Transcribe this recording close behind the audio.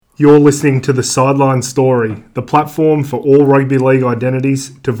You're listening to The Sideline Story, the platform for all rugby league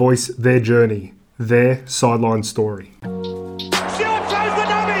identities to voice their journey, their sideline story. Stewart throws the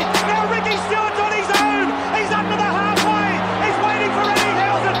dummy. Now Ricky Stewart's on his own. He's up to the halfway. He's waiting for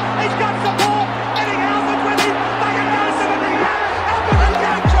Ettinghausen. He's got support. Ettinghausen's with him. They can go to the end. Up with the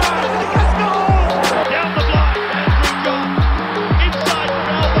catcher. He has goal. Down the block, Andrew John. Inside for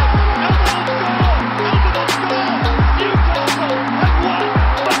Albert. Albert will score. Newcastle have won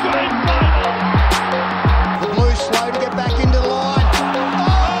the grand final. The Blues slow to get back into the line.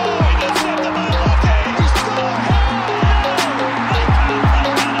 Oh, he just set the ball off there. He scored. They can't take that off him. They won't take that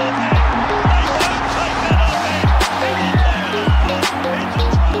off him. He will play it off. It's a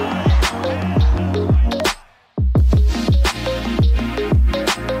try.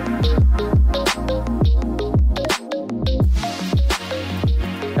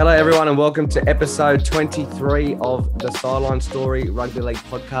 Hello, everyone, and welcome to episode 23 of the Sideline Story Rugby League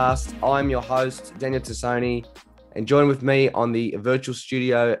podcast. I'm your host, Daniel Tassoni, and join with me on the virtual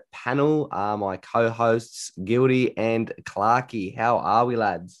studio panel are my co-hosts, Gildy and Clarkey. How are we,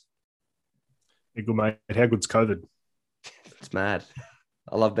 lads? Hey, good, mate. How good's COVID? It's mad.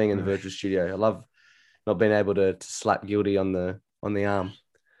 I love being in the virtual studio. I love not being able to slap Gildy on the arm.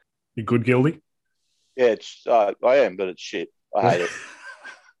 You good, Gildy? Yeah, I am, but it's shit. I hate it.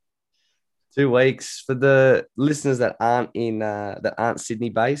 2 weeks for the listeners that aren't Sydney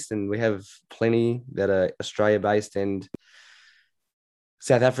based, and we have plenty that are Australia based and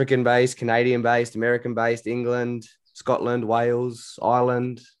South African based, Canadian based, American based, England, Scotland, Wales,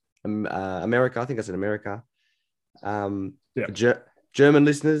 Ireland, America. I think I said America. German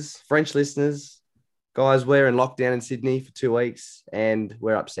listeners, French listeners, guys, we're in lockdown in Sydney for 2 weeks, and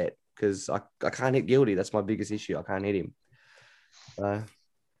we're upset because I can't hit Gildy. That's my biggest issue. I can't hit him.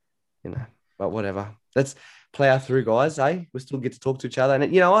 But whatever. Let's plow through, guys, eh? We still get to talk to each other.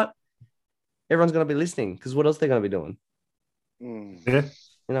 And you know what? Everyone's going to be listening because what else they're going to be doing? Yeah.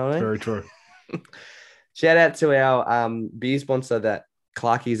 You know what I mean? Very true. Shout out to our beer sponsor that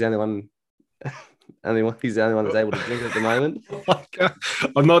Clarkey's the only one he's the only one that's able to drink it at the moment.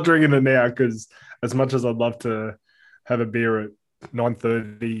 I'm not drinking it now because as much as I'd love to have a beer at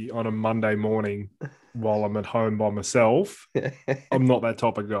 9:30 on a Monday morning while I'm at home by myself, I'm not that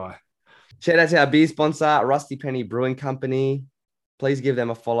type of guy. Shout out to our beer sponsor, Rusty Penny Brewing Company. Please give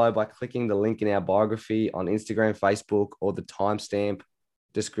them a follow by clicking the link in our biography on Instagram, Facebook, or the timestamp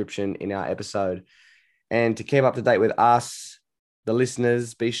description in our episode. And to keep up to date with us, the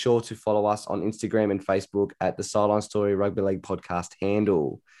listeners, be sure to follow us on Instagram and Facebook at the Sideline Story Rugby League podcast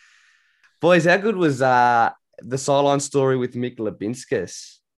handle. Boys, how good was the Sideline Story with Mick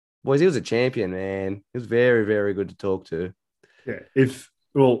Labinskas? Boys, he was a champion, man. He was very, very good to talk to. Yeah. If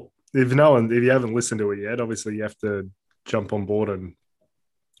you haven't listened to it yet, obviously you have to jump on board and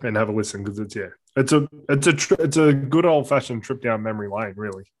have a listen because it's a good old fashioned trip down memory lane,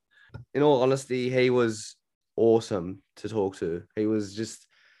 really. In all honesty, he was awesome to talk to. He was just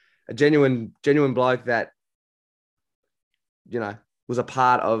a genuine bloke that, was a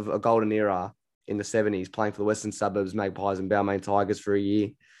part of a golden era in the 70s, playing for the Western Suburbs, Magpies and Balmain Tigers for a year.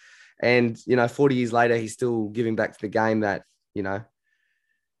 And, 40 years later, he's still giving back to the game that,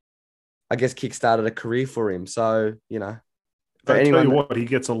 I guess kickstarted a career for him. So, for anyone, tell you what, he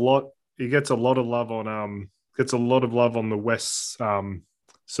gets a lot of love on the West's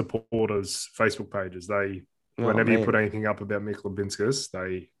supporters Facebook pages. Whenever you put anything up about Mick Labinskas,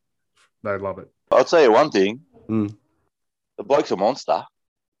 they love it. I'll tell you one thing. Mm. The bloke's a monster.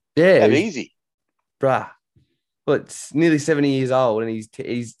 Yeah, Have easy. Bruh. Well, it's nearly 70 years old, and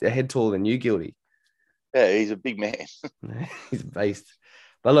he's a head taller than you, Gildy. Yeah, he's a big man. He's a beast.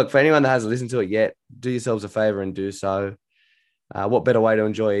 But look, for anyone that hasn't listened to it yet, do yourselves a favor and do so. What better way to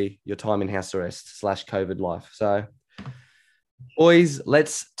enjoy your time in house arrest / COVID life? So, boys,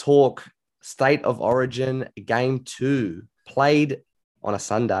 let's talk State of Origin Game 2, played on a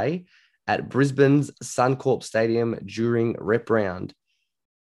Sunday at Brisbane's Suncorp Stadium during rep round.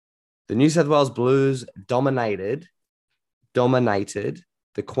 The New South Wales Blues dominated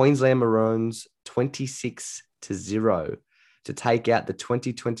the Queensland Maroons 26-0 to take out the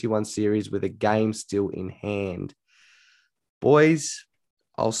 2021 series with a game still in hand. Boys,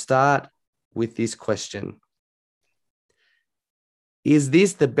 I'll start with this question. Is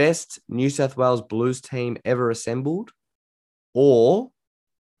this the best New South Wales Blues team ever assembled? Or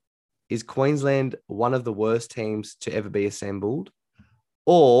is Queensland one of the worst teams to ever be assembled?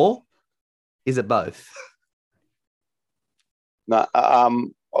 Or is it both? No,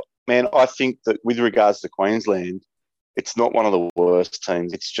 man, I think that with regards to Queensland, it's not one of the worst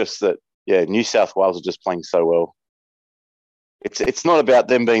teams. It's just that, New South Wales are just playing so well. It's not about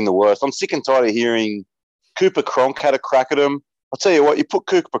them being the worst. I'm sick and tired of hearing Cooper Cronk had a crack at them. I'll tell you what, you put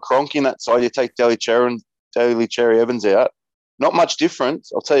Cooper Cronk in that side, you take Daly Cherry Evans out. Not much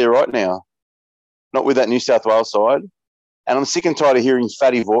difference, I'll tell you right now. Not with that New South Wales side. And I'm sick and tired of hearing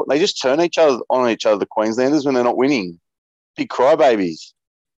Fatty Vaught. They just turn on each other, the Queenslanders, when they're not winning. Big crybabies.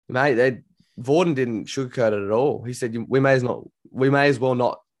 Mate, Vaughton didn't sugarcoat it at all. He said we may as well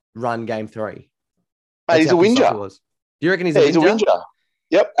not run game 3. Mate, he's a whinger. Do you reckon he's a a whinger?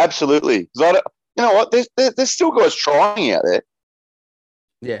 Yep, absolutely. You know what? There's still guys trying out there.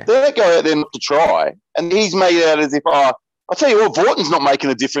 Yeah. They don't go out there not to try. And he's made it out as if, I'll tell you what, Vaughton's not making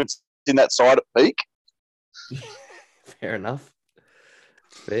a difference in that side at peak. Fair enough.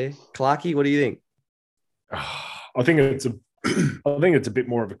 Fair. Clarkey, what do you think? I think it's a bit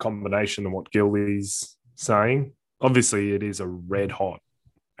more of a combination than what Gildy's saying. Obviously, it is a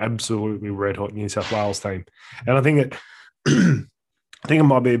absolutely red hot New South Wales team, and I think it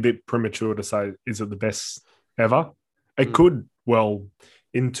might be a bit premature to say is it the best ever. It could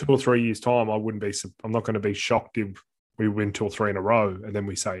in 2 or 3 years' time. I'm not going to be shocked if we win 2 or 3 in a row and then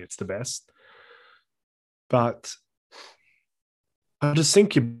we say it's the best. But I just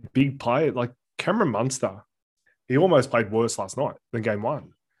think your big player like Cameron Munster, he almost played worse last night than game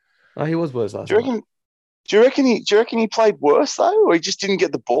 1. Oh, he was worse last night. Do you reckon he played worse though, or he just didn't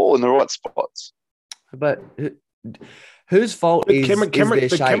get the ball in the right spots? But whose fault is their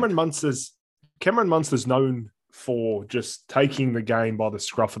shape? Cameron Munster's known for just taking the game by the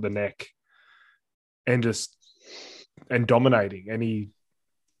scruff of the neck and dominating. And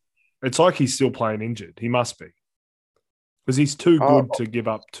it's like he's still playing injured. He must be. Because he's too good to give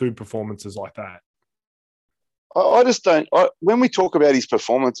up 2 performances like that. I just don't. When we talk about his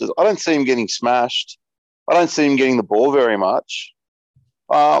performances, I don't see him getting smashed. I don't see him getting the ball very much.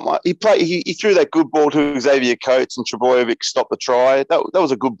 He threw that good ball to Xavier Coates and Trebojevic stopped the try. That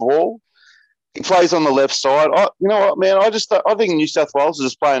was a good ball. He plays on the left side. You know what, man? I think New South Wales is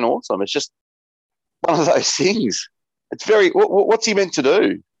just playing awesome. It's just one of those things. It's very. What's he meant to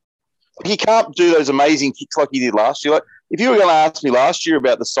do? He can't do those amazing kicks like he did last year. Like, if you were going to ask me last year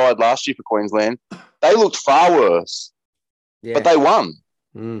about the side last year for Queensland, they looked far worse. Yeah. But they won.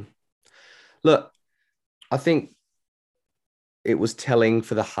 Look, I think it was telling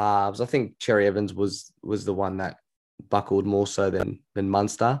for the halves. I think Cherry Evans was the one that buckled more so than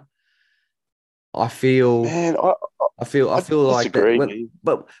Munster. I feel like that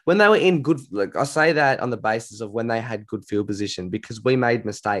but when they were in good, like I say that on the basis of when they had good field position, because we made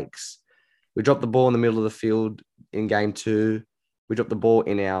mistakes. We dropped the ball in the middle of the field in game 2. We dropped the ball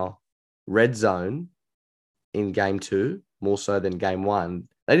in our red zone in game 2, more so than game 1.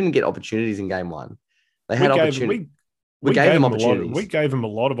 They didn't get opportunities in game 1. They had opportunities. We gave them opportunities. We gave them a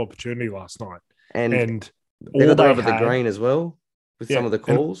lot of opportunity last night. And all they over the green as well with some of the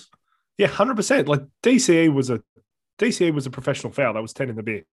calls. 100%. Like DCE was a professional foul. That was 10 in the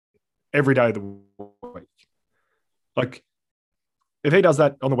bin every day of the week. Like, if he does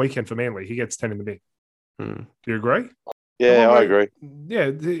that on the weekend for Manly, he gets 10 in the bin. Do you agree? Yeah, I agree.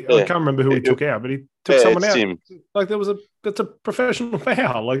 Yeah, I can't remember who he took out, but he took someone out. Him. Like that's a professional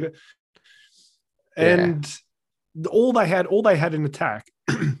foul. Like, and all they had in attack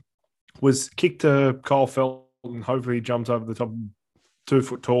was kick to Kyle Felton and hopefully he jumps over the top. 2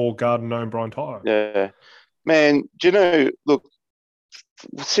 foot tall, garden gnome Brian Tyler. Yeah, man. Do you know? Look,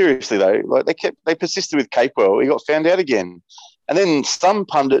 seriously though, like they persisted with Capewell. He got found out again, and then some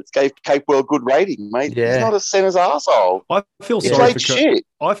pundits gave Capewell good rating, mate. Yeah. He's not a centre's arsehole. I feel sorry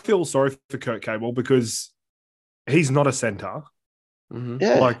for Kurt Capewell because he's not a centre. Mm-hmm.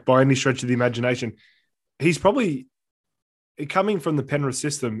 Yeah. Like by any stretch of the imagination, he's probably coming from the Penrith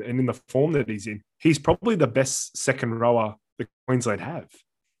system and in the form that he's in. He's probably the best second rower the Queensland have,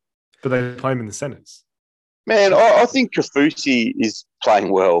 but they play him in the centres. Man, I think Kafusi is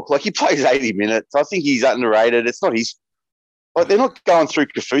playing well. Like, he plays 80 minutes. I think he's underrated. It's not his... Like, they're not going through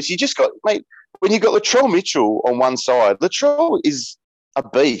Kafusi. You just got... Mate, when you got Latrell Mitchell on one side, Latrell is a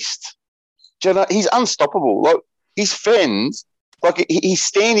beast. Do you know, he's unstoppable. Like, his fends, like, he's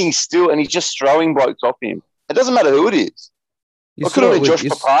standing still and he's just throwing blokes off him. It doesn't matter who it is. It could have been Josh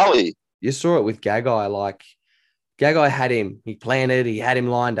Papali. You saw it with Gagai, like... Gagai had him. He planted. He had him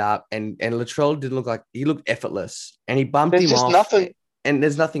lined up, and Latrell didn't look like he looked effortless, and he bumped him off. Nothing. And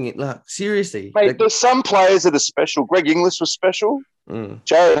there's nothing. Look, seriously, mate. There's some players that are special. Greg Inglis was special.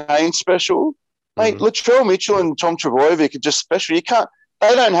 Jared Haynes special. Mate, Latrell Mitchell and Tom Trebojevic are just special. You can't.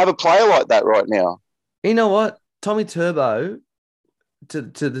 They don't have a player like that right now. You know what? Tommy Turbo, to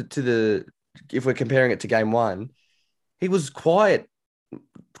the if we're comparing it to game 1, he was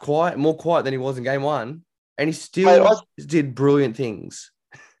more quiet than he was in game 1. and he still Mate, did brilliant things.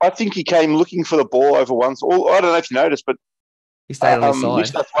 I think he came looking for the ball over once. I don't know if you noticed, but He stayed on his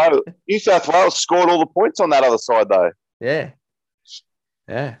side. New South Wales scored all the points on that other side, though. Yeah.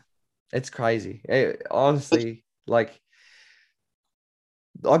 Yeah. It's crazy. Honestly, like,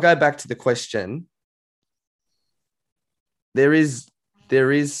 I'll go back to the question. There is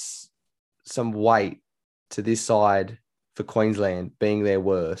some weight to this side for Queensland being their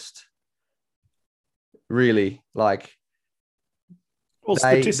worst. Really, like, Well,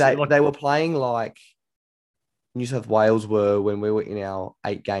 they were playing like New South Wales were when we were in our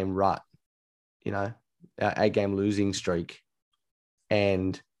 8-game rut, our 8-game losing streak.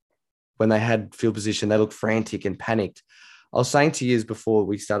 And when they had field position, they looked frantic and panicked. I was saying to you before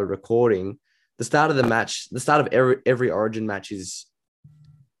we started recording, the start of the match, the start of every Origin match is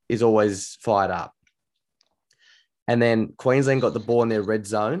always fired up. And then Queensland got the ball in their red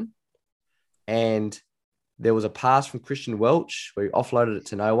zone, and there was a pass from Christian Welch where he offloaded it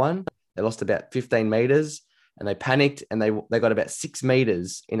to no one. They lost about 15 meters, and they panicked, and they got about 6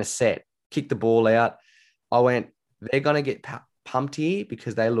 meters in a set, kicked the ball out. I went, they're going to get pumped here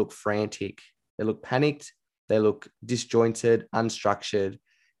because they look frantic. They look panicked. They look disjointed, unstructured,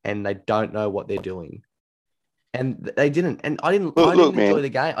 and they don't know what they're doing. And they didn't. And I didn't enjoy the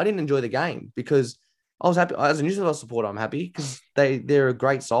game. I didn't enjoy the game because I was happy. As a New South Wales supporter, I'm happy because they're a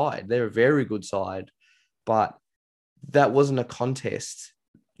great side. They're a very good side. But that wasn't a contest.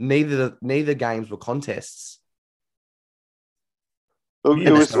 Neither games were contests. Look,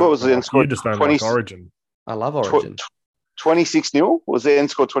 it was, what was the end score? You just don't like Origin. I love Origin. 26-0? Was the end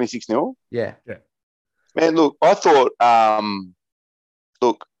score 26-0? Yeah. Man, look, I thought,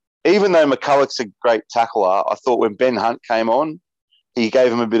 even though McCulloch's a great tackler, I thought when Ben Hunt came on, he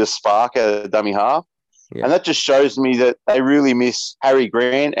gave him a bit of spark at a dummy half. Yeah. And that just shows me that they really miss Harry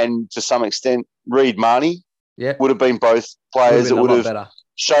Grant and, to some extent, Reid Marnie. Yeah. Would have been both players that would have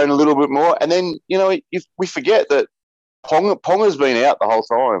shown a little bit more. And then, we forget that Ponga's been out the whole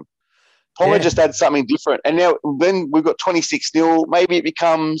time. Ponga just had something different. And now then we've got 26-0. Maybe it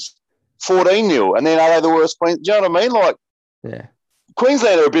becomes 14-0. And then are they the worst Queensland? Do you know what I mean? Like, yeah.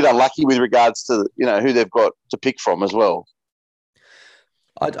 Queensland are a bit unlucky with regards to, who they've got to pick from as well.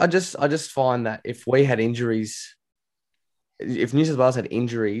 I just find that if we had injuries, if New South Wales had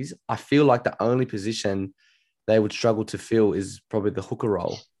injuries, I feel like the only position they would struggle to fill is probably the hooker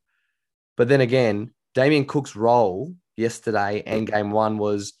role. But then again, Damien Cook's role yesterday and game 1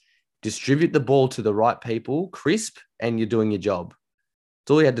 was distribute the ball to the right people, crisp, and you're doing your job.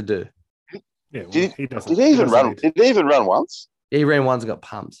 That's all he had to do. Yeah, well, did he even run once? Yeah, he ran once and got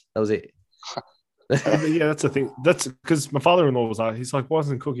pumped. That was it. Yeah, that's the thing. That's because my father-in-law was like, he's like, why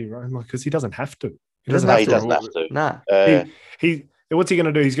isn't Cookie running? Like, because he doesn't have to. He doesn't have to. Nah. He what's he going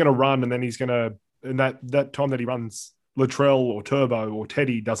to do? He's going to run, and then he's going to, in that time that he runs, Latrell or Turbo or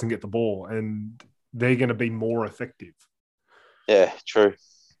Teddy doesn't get the ball, and they're going to be more effective. Yeah, true.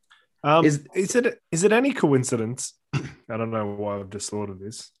 Is it any coincidence? I don't know why I've just thought of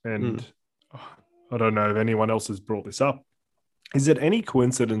this, and I don't know if anyone else has brought this up. Is it any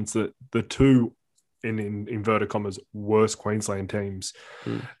coincidence that the two, in inverted commas, worst Queensland teams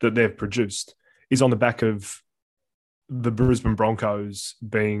that they've produced is on the back of the Brisbane Broncos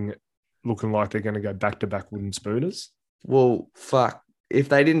looking like they're going to go back-to-back wooden spooners? Well, fuck. If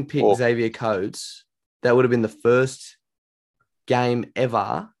they didn't pick Xavier Coates, that would have been the first game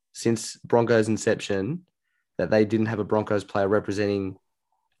ever since Broncos inception that they didn't have a Broncos player representing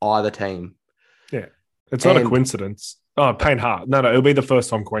either team. Yeah. It's not a coincidence. Oh, Payne Hart. No, it'll be the first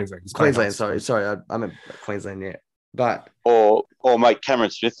time Queensland. Queensland, sorry. I meant Queensland, yeah. But or mate, Cameron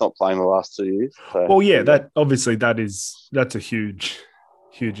Smith not playing the last 2 years. So. Well, yeah, that's a huge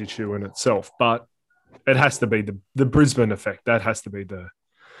issue in itself. But it has to be the Brisbane effect. That has to be the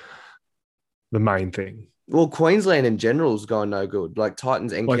main thing. Well, Queensland in general is going no good. Like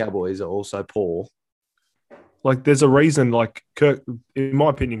Titans and Cowboys are also poor. Like there's a reason. Like in my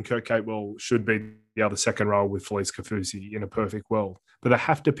opinion, Kurt Capewell should be the other second row with Felice Kafusi in a perfect world, but they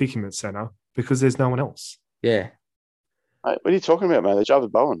have to pick him at centre because there's no one else. Yeah. Mate, what are you talking about, mate? They're Jarvis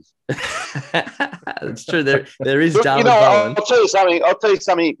Bowen. It's true. There is Jarvis Bowen. I'll tell you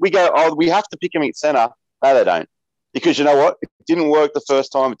something. We go, we have to pick him at centre. No, they don't. Because you know what? It didn't work the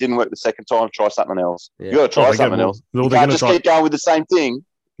first time. It didn't work the second time. Try something else. Yeah. You got to try something else. You can't just keep going with the same thing.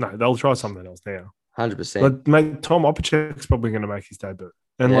 No, they'll try something else now. 100%. Mate, Tom Opacek's probably going to make his debut.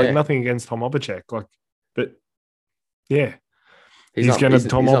 And nothing against Tom Opacek. But yeah.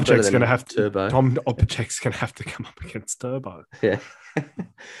 Tom Opacek's going to have to come up against Turbo. Yeah.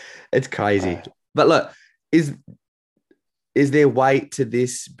 It's crazy. But look, is there weight to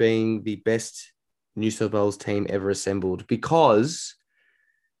this being the best New South Wales team ever assembled because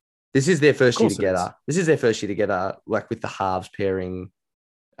this is their first year course it together. This is their first year together, like with the halves pairing,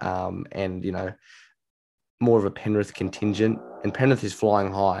 and more of a Penrith contingent. And Penrith is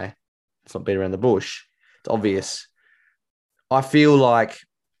flying high. It's not beat around the bush. It's obvious. I feel like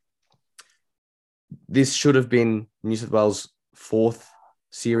this should have been New South Wales' fourth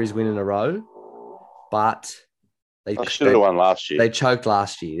series win in a row, but I should have won last year. They choked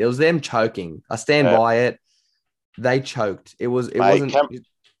last year. It was them choking. I stand by it. They choked. It was Queensland.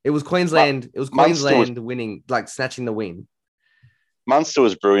 It was Queensland winning, like snatching the win. Munster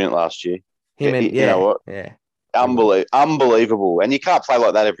was brilliant last year. You know what? Yeah. Unbelievable. And you can't play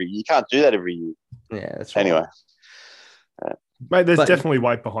like that every year. You can't do that every year. Yeah, that's right. Anyway. Mate, there's definitely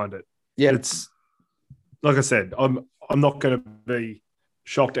weight behind it. Yeah. It's like I said, I'm not going to be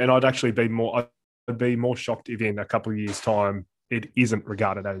shocked, and I'd be more shocked if in a couple of years' time it isn't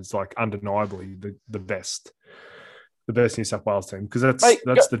regarded as like undeniably the best New South Wales team, because that's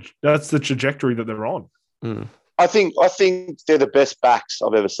the trajectory that they're on. Mm. I think they're the best backs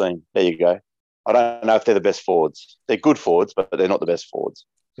I've ever seen. There you go. I don't know if they're the best forwards. They're good forwards, but they're not the best forwards.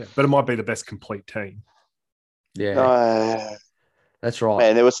 Yeah, but it might be the best complete team. Yeah. That's right.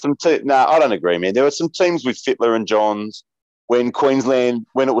 Man, there was some I don't agree, man. There were some teams with Fittler and Johns when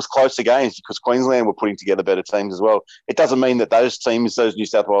it was closer games, because Queensland were putting together better teams as well. It doesn't mean that those New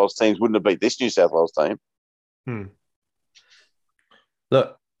South Wales teams wouldn't have beat this New South Wales team.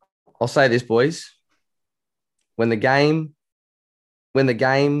 Look, I'll say this, boys. When the games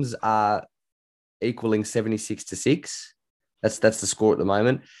are equaling 76-6, that's the score at the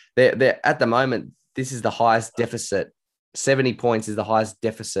moment. They're at the moment, this is the highest deficit. 70 points is the highest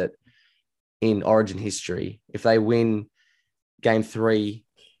deficit in Origin history. If they win Game 3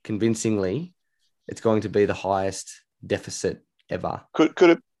 convincingly, it's going to be the highest deficit ever.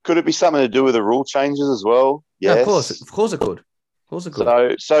 Could it be something to do with the rule changes as well? Yes. Yeah, of course it could.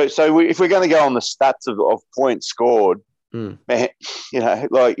 So if we're going to go on the stats of points scored, man,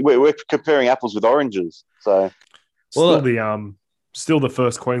 like we're comparing apples with oranges. So still the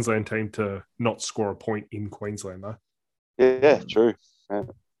first Queensland team to not score a point in Queensland, though. Yeah, true. Yeah.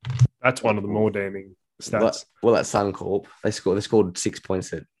 That's one of the more damning stats. Well, at Suncorp, they scored 6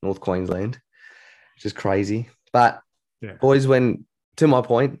 points at North Queensland, which is crazy. But boys, to my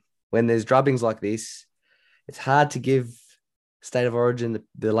point, when there's drubbings like this, it's hard to give State of Origin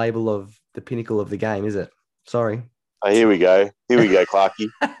the label of the pinnacle of the game, is it? Sorry. Oh, here we go, Clarkie.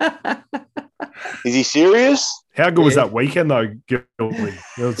 Is he serious? How good was that weekend, though, Gilby?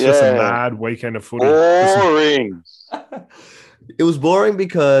 It was just a mad weekend of footy. Boring. It was boring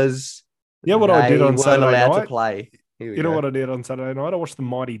because what I did on Saturday night? To play. You know what I did on Saturday night? I watched the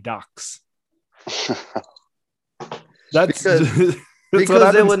Mighty Ducks. That's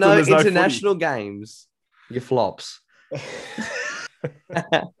because there were no international games. You flops.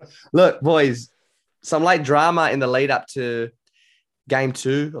 Look, boys, some late drama in the lead up to Game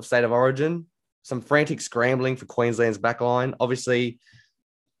 2 of State of Origin. Some frantic scrambling for Queensland's backline. Obviously,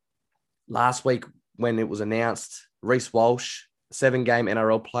 last week when it was announced, Reece Walsh, 7-game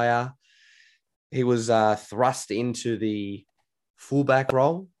NRL player, he was thrust into the fullback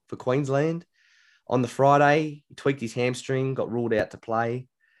role for Queensland. On the Friday, he tweaked his hamstring, got ruled out to play.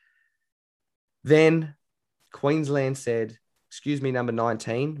 Then Queensland said, "Excuse me, number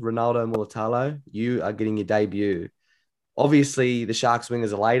 19, Ronaldo Mulatalo, you are getting your debut." Obviously, the Sharks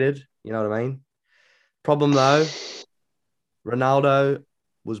wingers elated. You know what I mean? Problem, though, Ronaldo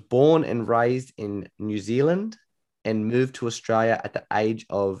was born and raised in New Zealand and moved to Australia at the age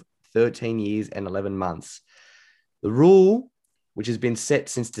of 13 years and 11 months. The rule, which has been set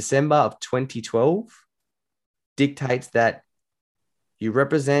since December of 2012, dictates that you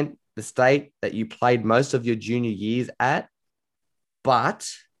represent the state that you played most of your junior years at, but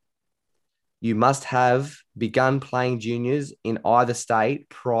you must have begun playing juniors in either state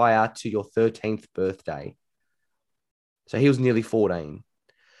prior to your 13th birthday. So he was nearly 14.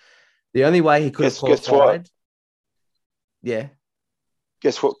 The only way he could have qualified. Yeah.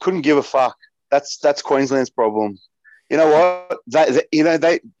 Guess what? Couldn't give a fuck. That's Queensland's problem. You know what?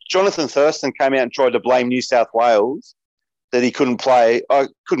 Jonathan Thurston came out and tried to blame New South Wales that he couldn't play. I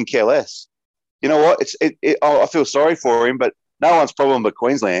couldn't care less. You know what? I feel sorry for him, but no one's problem but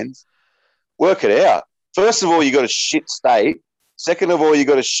Queensland's. Work it out. First of all, you got a shit state. Second of all, you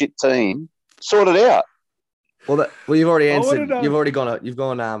got a shit team. Sort it out. Well, you've already answered.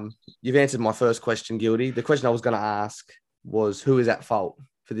 You've answered my first question, Gildy. The question I was going to ask was, who is at fault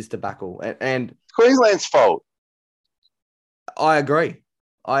for this debacle? And Queensland's fault. I agree.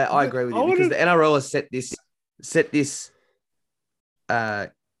 I agree with you because the NRL has set this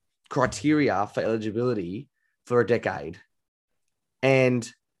criteria for eligibility for a decade. And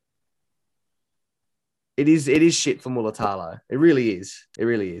it is shit for Mulatalo. It really is. It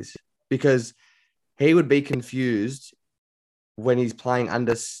really is. Because he would be confused when he's playing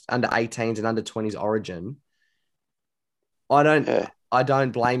under 18s and under 20s Origin. I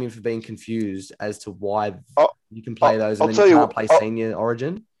don't blame him for being confused as to why you can play those and then you can't play senior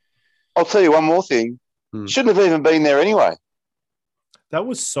Origin. I'll tell you one more thing. Shouldn't have even been there anyway. That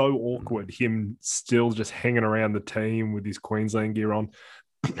was so awkward, him still just hanging around the team with his Queensland gear on.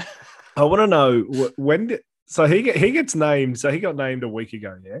 I want to know so he gets named. So he got named a week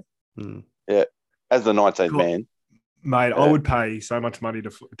ago, yeah? Yeah, as the 19th man. Mate, yeah. I would pay so much money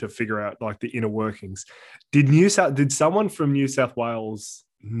to figure out like the inner workings. Did someone from New South Wales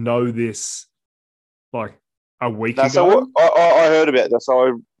know this like a week ago? So I heard about this.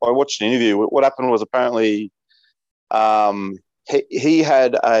 So I watched an interview. What happened was apparently he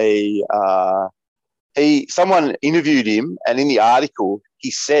had someone interviewed him, and in the article he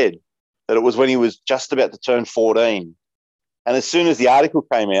said that it was when he was just about to turn 14. And as soon as the article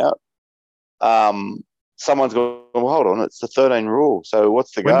came out, someone's going, well, hold on, it's the 13 rule. So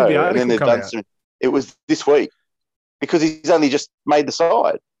what's the go? And then they've done it was this week because he's only just made the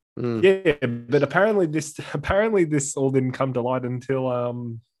side. Yeah, but apparently this all didn't come to light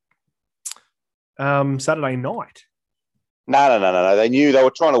until Saturday night. No. They knew. They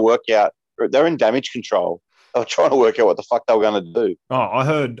were trying to work out. They're in damage control. They were trying to work out what the fuck they were going to do. Oh, I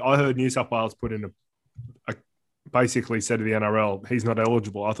heard New South Wales put in a basically said to the NRL, he's not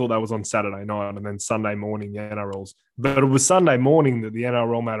eligible. I thought that was on Saturday night, and then Sunday morning, the NRL's. But it was Sunday morning that the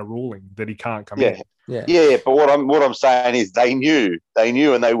NRL made a ruling that he can't come in. Yeah. But what I'm saying is they knew,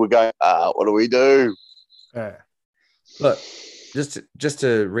 and they were going, what do we do? Yeah. Look, just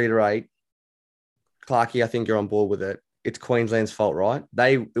to reiterate, Clarkie, I think you're on board with it. It's Queensland's fault, right?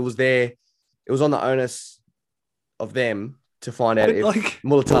 It was on the onus of them to find out if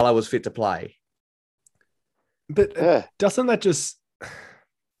Mulatalo was fit to play. But doesn't that just...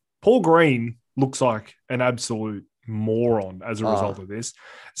 Paul Green looks like an absolute moron as a result of this.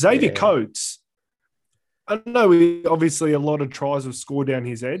 Xavier Coates, I know obviously a lot of tries were scored down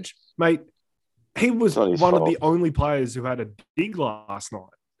his edge. Mate, he was one of the only players who had a dig last night.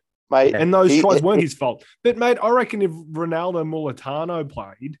 Mate, and those tries weren't his fault. But, mate, I reckon if Ronaldo Mulatano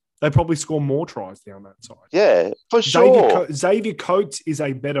played, they'd probably score more tries down that side. Yeah, for sure. Xavier Coates is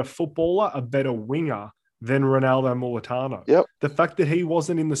a better footballer, a better winger than Ronaldo Mulatano. Yep. The fact that he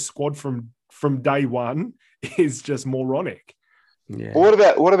wasn't in the squad from day one is just moronic. Yeah.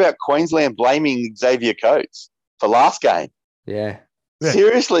 What about Queensland blaming Xavier Coates for last game? Yeah.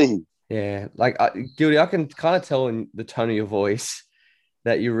 Seriously. Yeah. Like, Gildy, I can kind of tell in the tone of your voice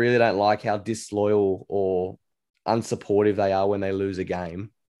that you really don't like how disloyal or unsupportive they are when they lose a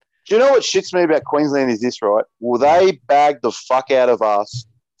game. Do you know what shits me about Queensland is this, right? Well, they bagged the fuck out of us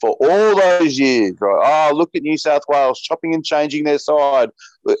for all those years, right? Oh, look at New South Wales chopping and changing their side.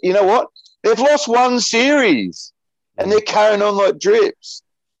 But you know what? They've lost one series and they're carrying on like drips.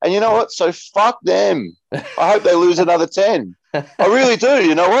 And you know what? So fuck them. I hope they lose another 10. I really do.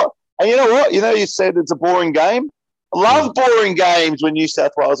 You know what? And you know what? You said it's a boring game. I love boring games when New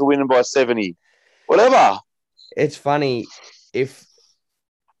South Wales are winning by 70. Whatever. It's funny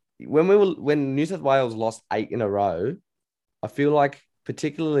when New South Wales lost 8 in a row, I feel like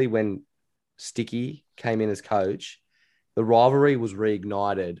particularly when Sticky came in as coach, the rivalry was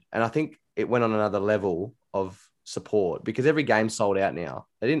reignited. And I think it went on another level of support because every game sold out now.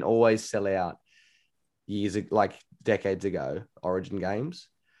 They didn't always sell out decades ago, Origin games,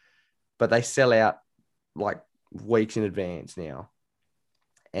 but they sell out like weeks in advance now.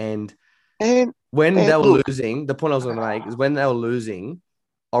 And when they were losing, the point I was going to make is when they were losing,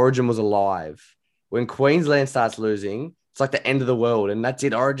 Origin was alive. When Queensland starts losing, it's like the end of the world, and that's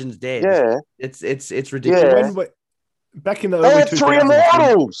it. Origin's dead. Yeah, it's ridiculous. Yeah. Back in the early 2000s, 3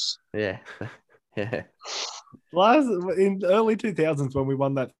 immortals. Yeah. In the early 2000s, when we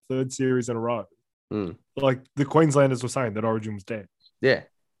won that third series in a row, like the Queenslanders were saying that Origin was dead. Yeah,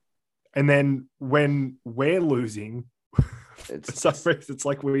 and then when we're losing, it's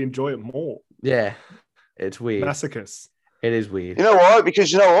like we enjoy it more. Yeah, it's weird. Masochists. It is weird. You know why?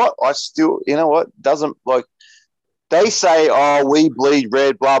 Because you know what? Doesn't like. They say, oh, we bleed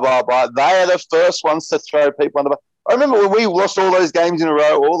red, blah, blah, blah. They are the first ones to throw people under the bus. I remember when we lost all those games in a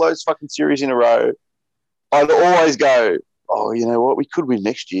row, all those fucking series in a row, I'd always go, oh, you know what? We could win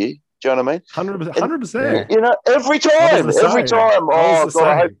next year. Do you know what I mean? 100%. Every time. Oh,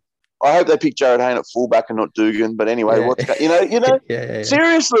 God, I hope they pick Jared Hayne at fullback and not Dugan. But anyway, yeah.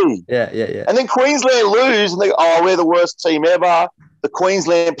 Seriously. Yeah. And then Queensland lose and they go, oh, we're the worst team ever. The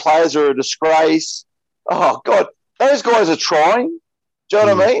Queensland players are a disgrace. Oh God, those guys are trying. Do you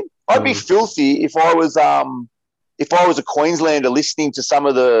know what I mean? I'd be filthy if I was a Queenslander listening to some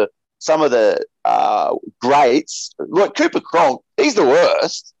of the greats. Like Cooper Cronk, he's the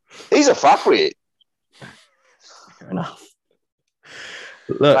worst. He's a fuckwit. Fair enough.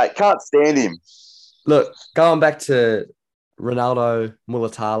 Look, Mate, can't stand him. Look, going back to Ronaldo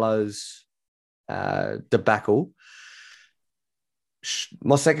Mulatalo's debacle,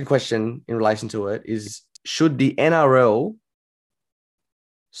 my second question in relation to it is, should the NRL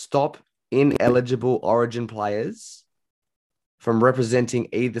stop ineligible Origin players from representing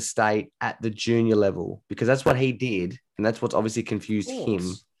either state at the junior level? Because that's what he did, and that's what's obviously confused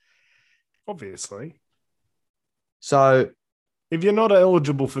him. Obviously. So if you're not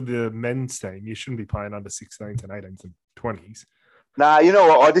eligible for the men's team, you shouldn't be playing under 16s and 18s and 20s. Nah, you know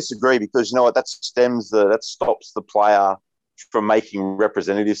what? I disagree because you know what? That stops the player from making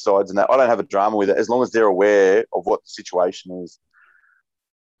representative sides and that. I don't have a drama with it as long as they're aware of what the situation is.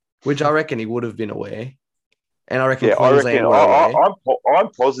 Which I reckon he would have been aware. And I reckon Yeah, Queensland were aware. I'm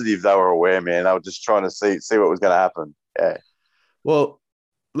positive they were aware, man. They were just trying to see what was going to happen. Yeah. Well,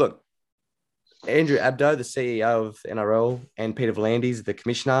 look, Andrew Abdo, the CEO of NRL, and Peter V'landys, the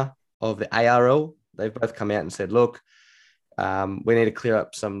commissioner of the ARL, they've both come out and said, look, we need to clear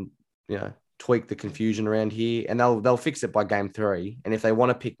up some, tweak the confusion around here, and they'll fix it by game 3. And if they want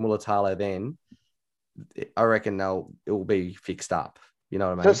to pick Mulatalo, then I reckon it will be fixed up. You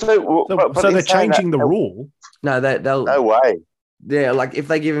know what I mean? So they're changing the rule. No, they'll. No way. Yeah, like if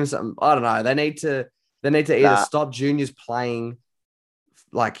they give him something, I don't know. They need to either stop juniors playing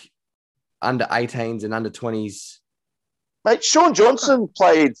like under 18s and under 20s. Mate, Sean Johnson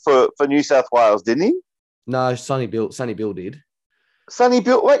played for New South Wales, didn't he? No, Sonny Bill did. Sonny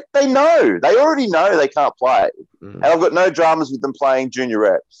Bill, like they already know they can't play. And I've got no dramas with them playing junior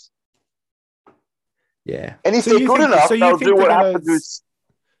reps. Yeah. And if they're good enough, they'll do what happened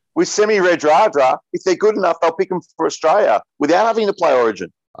with Semi Radradra. If they're good enough, they'll pick him for Australia without having to play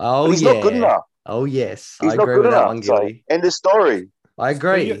Origin. Oh, but he's not good enough. Oh, yes. He's I not agree good with enough. that one, Gilly. So, end of story. I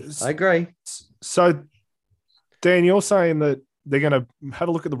agree. So, Dan, you're saying that they're going to have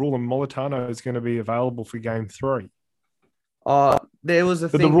a look at the rule and Molitano is going to be available for game 3. There was a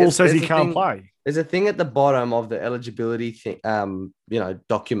but thing. The rule says he can't play. There's a thing at the bottom of the eligibility thing,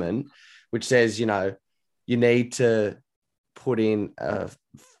 document, which says, you need to put in a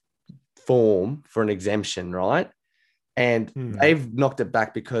form for an exemption, right? And they've knocked it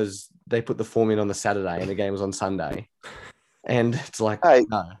back because they put the form in on the Saturday and the game was on Sunday. And it's like, hey,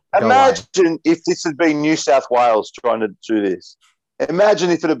 no. Imagine if this had been New South Wales trying to do this. Imagine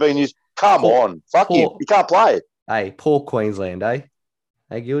if it had been Come on. Fuck you. You can't play. Hey, poor Queensland, eh?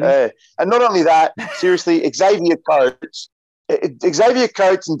 Hey, Gildy? And not only that, seriously, Xavier Coates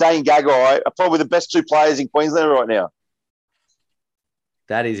and Dane Gagai are probably the best 2 players in Queensland right now.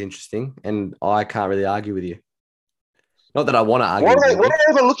 That is interesting, and I can't really argue with you. Not that I want to argue. What are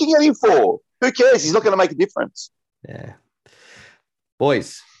they even looking at him for? Who cares? He's not going to make a difference. Yeah.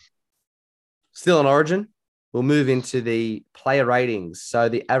 Boys, still on Origin. We'll move into the player ratings. So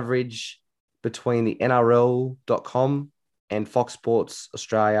the average between the NRL.com and Fox Sports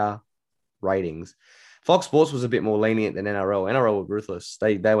Australia ratings. Fox Sports was a bit more lenient than NRL. NRL were ruthless.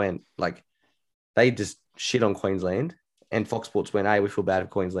 They went they just shit on Queensland, and Fox Sports went, hey, we feel bad for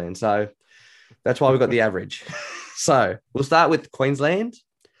Queensland. So that's why we got the average. So we'll start with Queensland.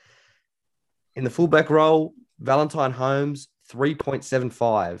 In the fullback role, Valentine Holmes,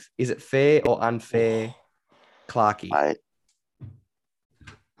 3.75. Is it fair or unfair, Clarkie? Mate.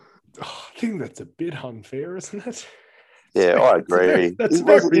 I think that's a bit unfair, isn't it? Yeah, I agree. That's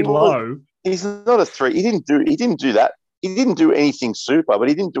very low. He's not a 3. He didn't do that. He didn't do anything super, but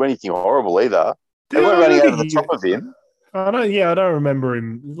he didn't do anything horrible either. They weren't running over the top of him. I don't remember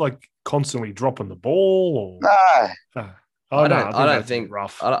him like constantly dropping the ball. No. I don't think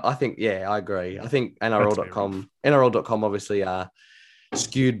rough. I think, I agree. I think NRL.com obviously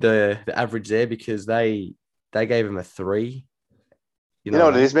skewed the average there because they gave him a 3. You know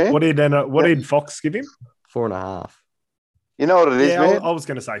what it is, man? What did Fox give him? 4.5. You know what it is, man? I was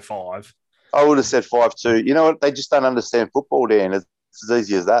going to say 5. I would have said 5 too. You know what? They just don't understand football, Dan. It's as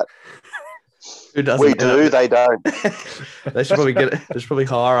easy as that. Who doesn't? We do. They don't. They should probably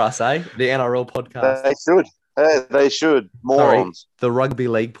hire us, eh? The NRL podcast. They should. They should. Morons. Sorry, the Rugby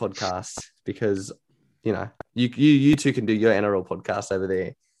League podcast, because you two can do your NRL podcast over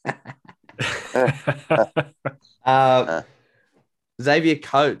there. Xavier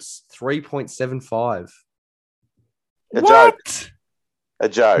Coates, 3.75. A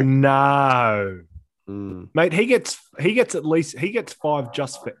joke. No. Mate, he gets at least 5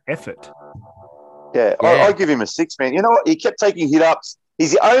 just for effort. Yeah, Yeah. I give him a 6, man. You know what? He kept taking hit ups.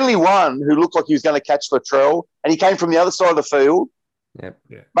 He's the only one who looked like he was going to catch Latrell, and he came from the other side of the field. Yep.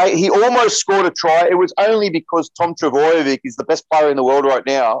 Yeah. Mate, he almost scored a try. It was only because Tom Trbojevic is the best player in the world right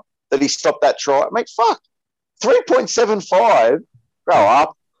now that he stopped that try. Mate, fuck. 3.75? Grow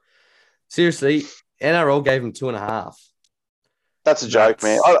up. Seriously, NRL gave him 2.5. That's a joke,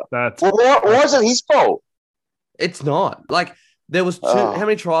 man. Why is it his fault? It's not. Like, there was 2. Oh. How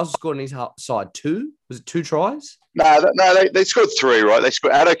many tries were scored on his side? 2? Was it 2 tries? No, they scored 3, right? They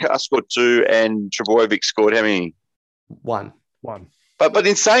scored. Adokar scored 2, and Trbojevic scored how many? 1. But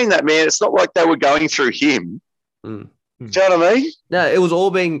in saying that, man, it's not like they were going through him. Mm. Do you know what I mean? No, it was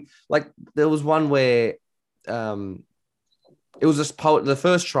all being like there was one where it was just the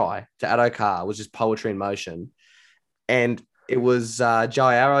first try to Adokar was just poetry in motion, and it was Joe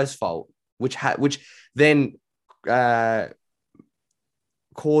Arrow's fault, which then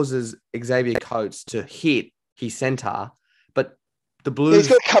causes Xavier Coates to hit his centre, but the Blues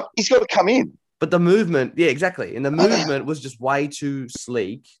he's got to come in. But the movement, yeah, exactly, and the movement was just way too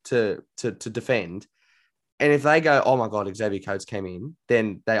sleek to defend. And if they go, oh my God, Xavier Coates came in,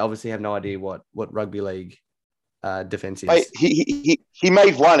 then they obviously have no idea what rugby league defense is. Mate, he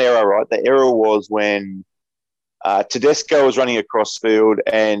made one error, right? The error was when Tedesco was running across field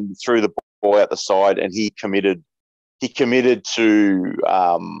and threw the ball out the side, and he committed to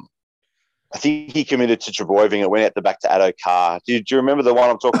I think he committed to Trbojevic. It went out the back to Adokar. Do you remember the one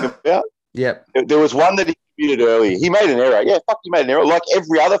I'm talking about? Yep. There was one that he committed earlier. He made an error. Yeah, he made an error, like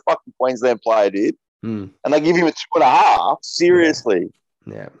every other fucking Queensland player did. And they give him a 2.5. Seriously.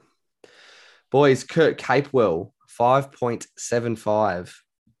 Yeah. Boys, Kurt Capewell, 5.75.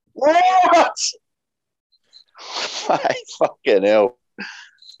 What? Mate, fucking hell.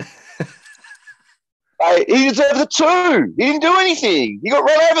 Mate, he deserved the 2. He didn't do anything. He got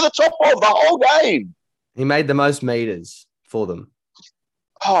run over the top of the whole game. He made the most meters for them.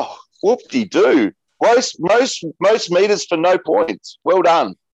 Oh, whoop-de-doo. Most meters for no points. Well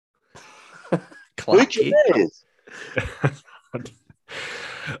done. Who cares?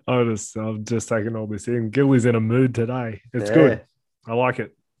 I'm just taking all this in. Gilly's in a mood today. It's good. I like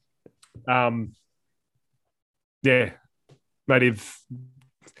it. Yeah. Mate, if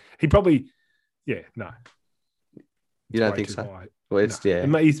he probably, no. You don't think so? Well, it's, no.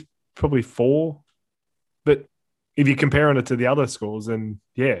 Mate, he's probably 4. But if you're comparing it to the other scores, then,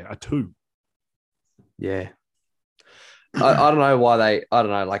 a 2. Yeah. I don't know why I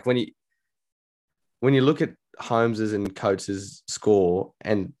don't know. Like, when you look at Holmes's and Coates' score,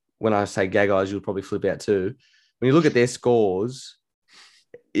 and when I say Gaggai's, you'll probably flip out too. When you look at their scores,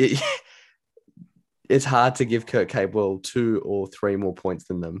 it's hard to give Kurt Capewell 2 or 3 more points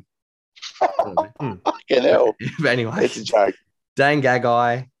than them. Fucking hell. But anyway, it's a joke. Dan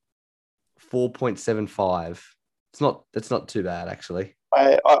Gaggai, 4.75. It's not too bad, actually.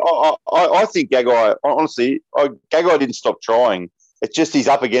 I think Gaggai, honestly, Gaggai didn't stop trying. It's just he's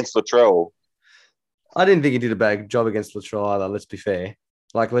up against Latrell. I didn't think he did a bad job against Latrell either, let's be fair.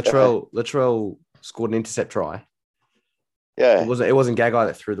 Like, Latrell scored an intercept try. Yeah. It wasn't Gaggai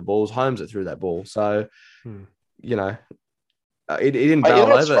that threw the ball. It was Holmes that threw that ball. So, you know, he didn't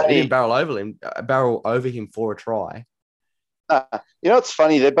barrel over. He didn't barrel over him for a try. You know what's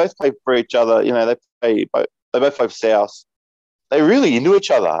funny? They both play for each other. You know, they both play for South. They're really into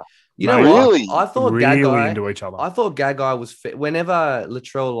each other. You know, really, I thought really Gaggai into each other. I thought Gaggai was fit. Whenever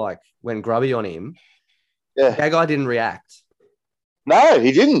Latrell went grubby on him, Gaggai didn't react. No,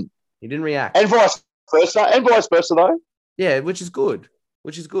 he didn't. He didn't react, and vice versa though. Yeah, which is good.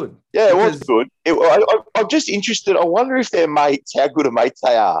 Yeah, it was good. I'm just interested. I wonder if they're mates, how good of mates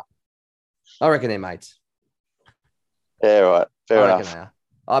they are. I reckon they're mates. Yeah, right. Fair enough. Reckon they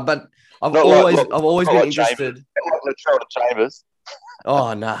are. But I've always been interested. Like Latrell to Chambers.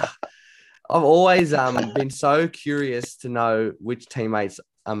 Oh, no. I've always been so curious to know which teammates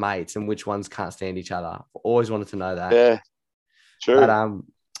are mates and which ones can't stand each other. I've always wanted to know that. Yeah, true. But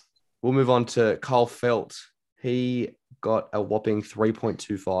we'll move on to Cole Felt. He got a whopping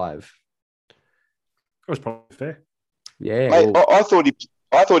 3.25. That was probably fair. Yeah. Mate, I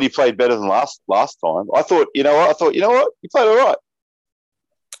thought he played better than last time. I thought, you know what? He played all right.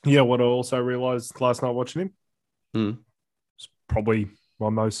 Yeah, what I also realised last night watching him, it's probably my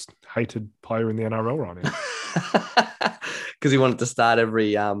most hated player in the NRL right now. Because he wanted to start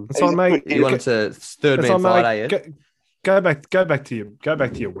every That's on, mate. He wanted to third man Friday. Go back to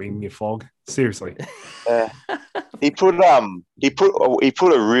your wing, you flog. Seriously. He put a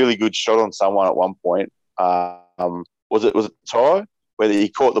really good shot on someone at one point. Was it Ty? whether he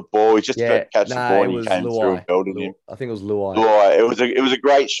caught the ball, he just Yeah, catch the ball it and he was came through and belted him. I think it was Luai. It was a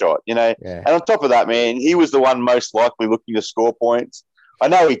great shot, you know. Yeah. And on top of that, man, he was the one most likely looking to score points. I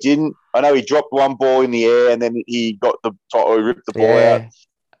know he didn't. I know he dropped one ball in the air and then he got the top, he ripped the ball out.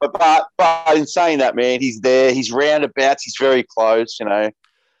 But in saying that, man, he's there. He's roundabouts. He's very close, you know.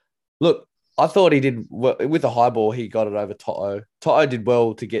 Look, I thought he did well. With the high ball, he got it over Toto. Toto did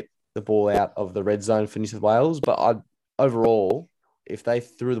well to get the ball out of the red zone for New South Wales, but overall, if they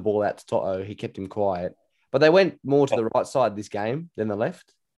threw the ball out to Toto, he kept him quiet. But they went more to the right side this game than the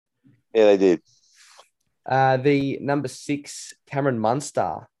left. Yeah, they did. The number 6, Cameron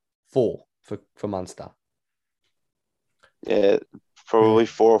Munster, 4 for Munster. Yeah, probably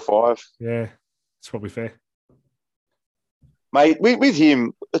 4 or 5. Yeah, it's probably fair. Mate, with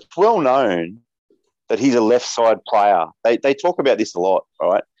him, it's well known that he's a left side player. They talk about this a lot,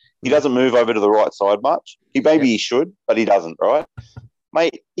 right? He doesn't move over to the right side much. He should, but he doesn't, right?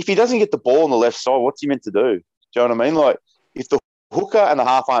 Mate, if he doesn't get the ball on the left side, what's he meant to do? Do you know what I mean? Like, if the hooker and the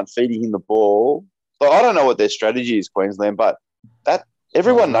half aren't feeding him the ball, like, I don't know what their strategy is, Queensland, but that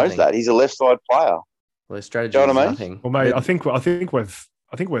everyone knows that. He's a left side player. Well, their strategy Do you know is what I mean? nothing. Well, mate, I think we've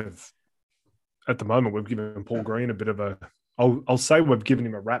at the moment we've given Paul Green a bit of a. I'll say we've given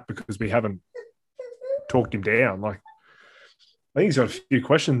him a rap because we haven't talked him down. Like, I think he's got a few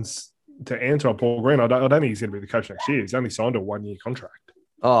questions to answer on Paul Green. I don't think he's going to be the coach next year. He's only signed a 1-year contract.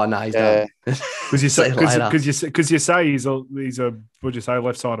 Oh no, he's done. Because you say he's a would you say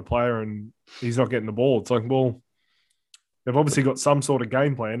left-sided player and he's not getting the ball. It's like, well, they've obviously got some sort of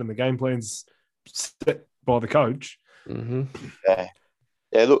game plan, and the game plan's set by the coach. Mm-hmm.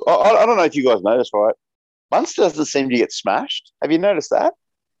 Yeah. Look, I don't know if you guys noticed, right? Munster doesn't seem to get smashed. Have you noticed that?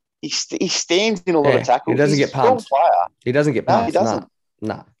 He stands in a lot of tackles. He doesn't get pumped. Player. He doesn't get pumped. No, he doesn't.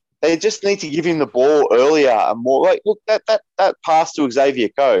 No. They just need to give him the ball earlier and more. Like, look, that pass to Xavier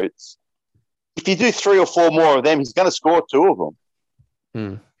Coates, if you do 3 or 4 more of them, he's going to score 2 of them. Do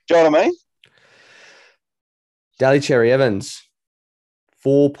you know what I mean? Daly Cherry Evans,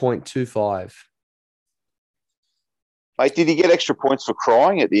 4.25. Mate, did he get extra points for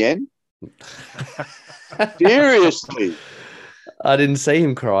crying at the end? Seriously. I didn't see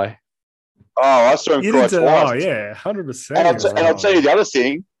him cry. Oh, I saw him cry twice. Oh, yeah, 100%. And I'll tell you the other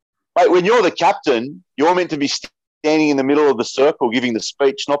thing. Mate, when you're the captain, you're meant to be standing in the middle of the circle giving the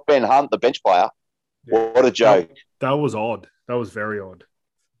speech, not Ben Hunt, the bench player. Yeah. What a joke. That was odd. That was very odd.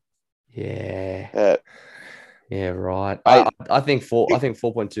 Yeah. Yeah, right. I think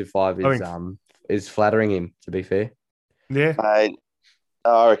 4.25 is flattering him, to be fair. Yeah. Mate,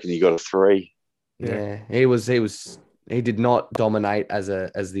 I reckon he got a 3. Yeah. He did not dominate as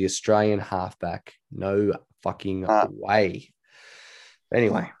the Australian halfback. No fucking way.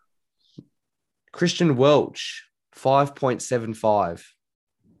 Anyway. Christian Welch, 5.75.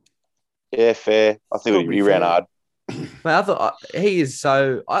 Yeah, fair. I think he ran hard. Man, I thought he is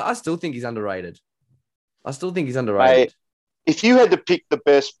so. I still think he's underrated. Mate, if you had to pick the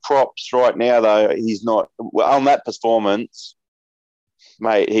best props right now, though, he's not on that performance.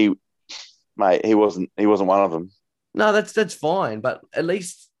 Mate, he wasn't one of them. No, that's fine, but at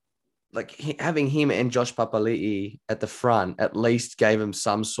least like having him and Josh Papali'i at the front at least gave him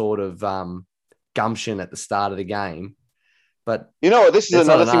some sort of gumption at the start of the game. But you know what? This is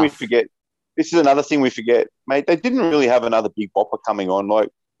another thing we forget. Mate. They didn't really have another big bopper coming on.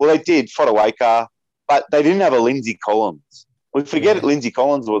 They did, Fodawaker, but they didn't have a Lindsay Collins. We forget that Lindsay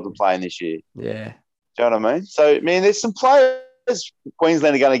Collins wasn't playing this year. Yeah. Do you know what I mean? So, man, there's some players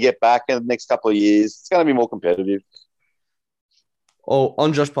Queensland are going to get back in the next couple of years. It's going to be more competitive. Oh,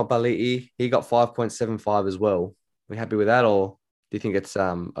 on Josh Papali'i, he got 5.75 as well. Are we happy with that, or do you think it's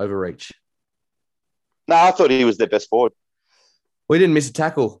overreach? No, I thought he was their best forward. We didn't miss a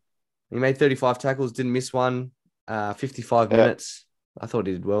tackle. He made 35 tackles, didn't miss one, 55 minutes. I thought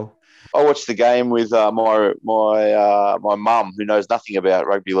he did well. I watched the game with my mum, who knows nothing about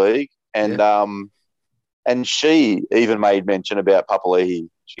rugby league, and she even made mention about Papali'i.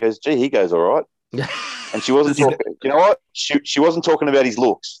 She goes, "Gee, he goes all right." And she wasn't talking. You know what? She wasn't talking about his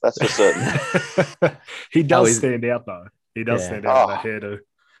looks. That's for certain. He does stand out, though. He does stand out with that hairdo.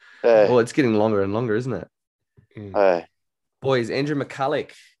 Well, it's getting longer and longer, isn't it? Boys, Andrew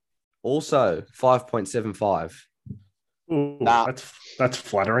McCulloch, also 5.75. Nah. That's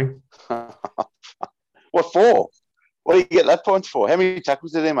flattering. What for? What do you get that points for? How many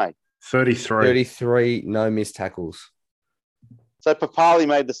tackles did they make? 33. 33, no missed tackles. So Papali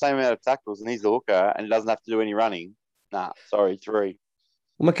made the same amount of tackles and he's the hooker and he doesn't have to do any running. Nah, sorry, 3.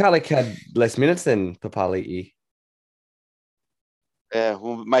 Well, McCulloch had less minutes than Papali. Yeah,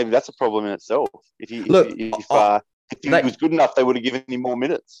 well, maybe that's a problem in itself. If he was good enough, they would have given him more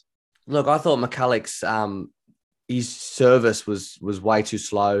minutes. Look, I thought McCulloch's his service was way too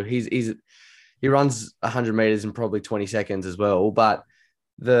slow. He runs 100 meters in probably 20 seconds as well, but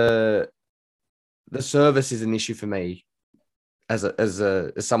the service is an issue for me as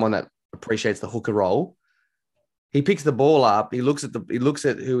someone that appreciates the hooker role. He picks the ball up. He looks at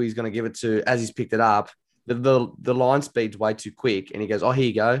who he's going to give it to as he's picked it up. The line speed's way too quick, and he goes, "Oh, here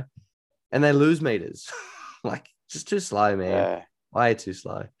you go," and they lose meters. Like, just too slow, man. Yeah. Way too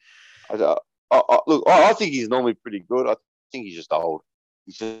slow. Look, I think he's normally pretty good. I think he's just old.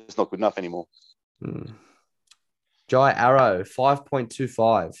 He's just not good enough anymore. Jai Arrow,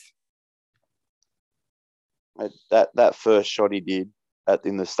 5.25. That first shot he did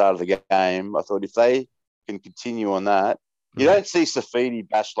in the start of the game, I thought if they can continue on that, you don't see Safidi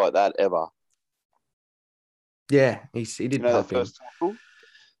bashed like that ever. Yeah, he did that first tackle?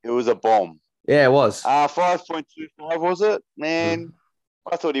 It was a bomb. Yeah, it was. 5.25 was it? Man,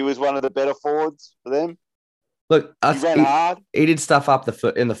 I thought he was one of the better forwards for them. Look, he ran hard. He did stuff up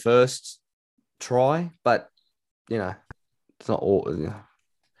in the first try, but it's not all.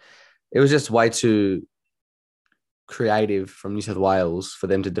 It was just way too creative from New South Wales for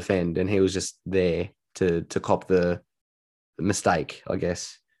them to defend, and he was just there to cop the mistake, I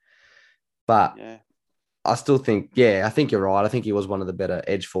guess. But I still think, I think you're right. I think he was one of the better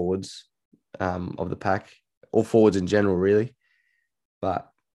edge forwards of the pack, or forwards in general, really.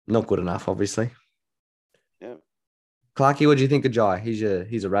 But not good enough, obviously. Yeah. Clarkey, what do you think of Jai? He's a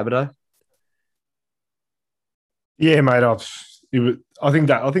Rabbitoh. Yeah, mate. I think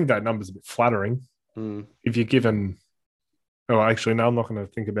that number's a bit flattering. If you're given, actually, no, I'm not going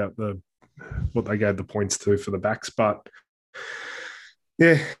to think about what they gave the points to for the backs, but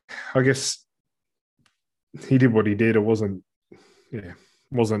yeah, I guess he did what he did. It wasn't. The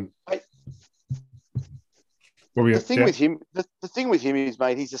thing with him is,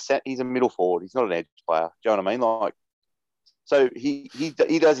 mate, he's a middle forward. He's not an edge player. Do you know what I mean? Like, so he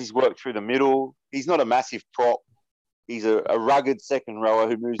does his work through the middle. He's not a massive prop. He's a rugged second rower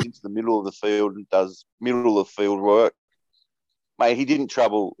who moves into the middle of the field and does middle of the field work. Mate, he didn't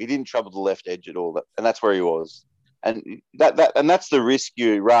trouble the left edge at all, and that's where he was. And that's the risk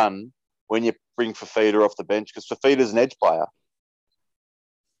you run when you bring Fafita off the bench, because Fafita's an edge player.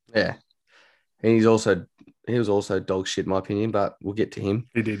 Yeah, and he was also dog shit, in my opinion. But we'll get to him.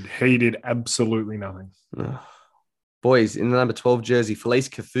 He did absolutely nothing. Boys, in the number 12 jersey, Felice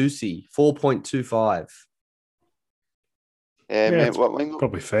Kafusi, 4.25. Yeah, man.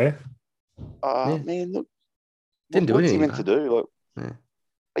 Probably fair. Man, look. Didn't do anything. What's he meant to do? Look,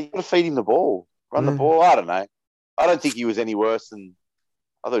 you got to feed him the ball, run the ball. I don't know. I don't think he was any worse than.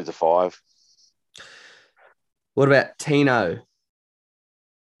 I thought he was a 5. What about Tino?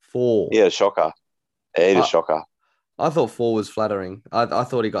 4. Yeah, a shocker. Yeah, a shocker. I thought 4 was flattering. I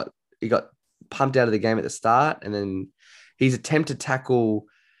thought he got pumped out of the game at the start, and then his attempt to tackle.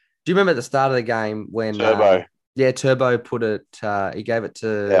 Do you remember at the start of the game when Turbo? Turbo put it. He gave it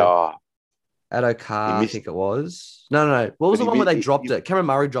to Addo Carr, I think it was. No. What was the one where they dropped it? Cameron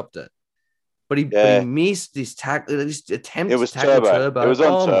Murray dropped it, but he missed this tackle. This attempt. It was to tackle Turbo. It was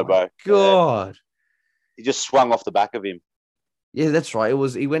on Turbo. God, he just swung off the back of him. Yeah, that's right. It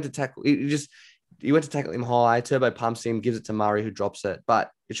was. He went to tackle. He went to tackle him high. Turbo pumps him, gives it to Murray, who drops it. But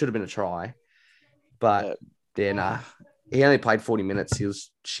it should have been a try. But nah. He only played 40 minutes. He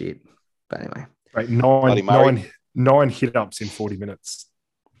was shit. But anyway. Right, nine hit ups in 40 minutes.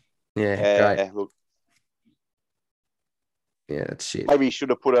 Yeah, great. Look. Yeah, that's shit. Maybe he should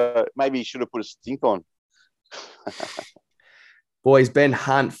have put a stink on. Boys, Ben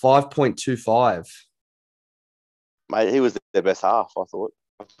Hunt, 5.25. Mate, he was their best half, I thought.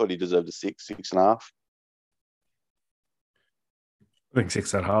 I thought he deserved a 6.5. I think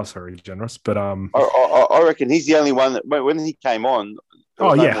 6.5 is very generous, but I reckon he's the only one that when he came on.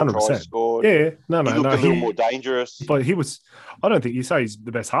 100%. Yeah, no, he looked a little more dangerous. But he was. I don't think you say he's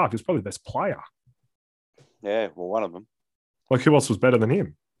the best half. He's probably the best player. Yeah, well, one of them. Like, who else was better than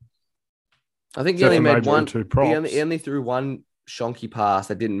him? I think he only made one. He only threw one shonky pass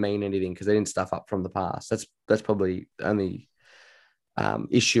that didn't mean anything because they didn't stuff up from the pass. That's probably the only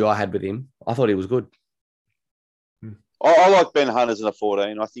issue I had with him. I thought he was good. I like Ben Hunt as a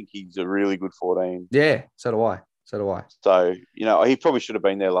 14. I think he's a really good 14. Yeah, so do I. So, he probably should have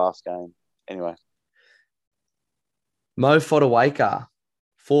been there last game. Anyway. Mo Fodawaker,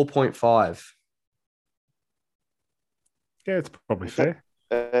 4.5. Yeah, it's probably fair.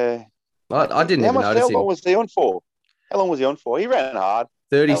 I didn't even notice him. How long was he on for? He ran hard.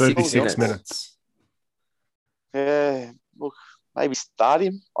 36 minutes. Yeah, look, maybe start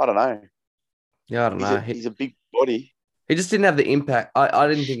him. I don't know. Yeah, I don't know. He's a big body. He just didn't have the impact. I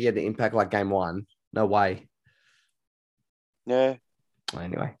didn't think he had the impact like game one. No way. Yeah.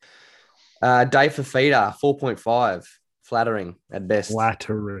 Anyway. Dave Fafita, 4.5. Flattering at best.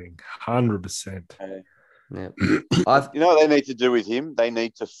 Flattering, 100%. Yeah. You know what they need to do with him? They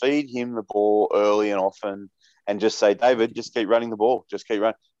need to feed him the ball early and often and just say, David, just keep running the ball. Just keep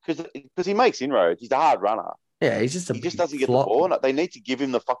running. Because he makes inroads. He's a hard runner. Yeah, he's just He just doesn't get the ball. They need to give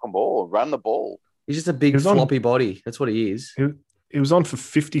him the fucking ball. Run the ball. He's just a big floppy body. That's what he is. He was on for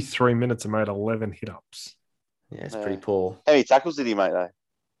 53 minutes and made 11 hit-ups. Yeah, it's pretty poor. How many tackles did he make, though?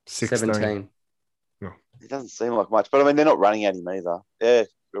 17. No. It doesn't seem like much. But, I mean, they're not running at him either. Yeah,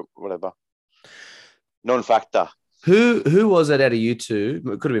 whatever. Non-factor. Who was it out of you two?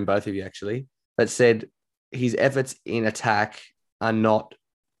 It could have been both of you, actually, that said his efforts in attack are not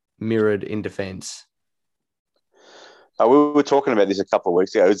mirrored in defense? We were talking about this a couple of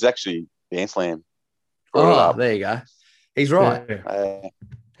weeks ago. It was actually Dance Lamb. Oh, there you go. He's right. Yeah.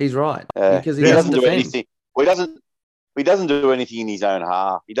 He's right. Because he doesn't do anything. Well, he doesn't do anything in his own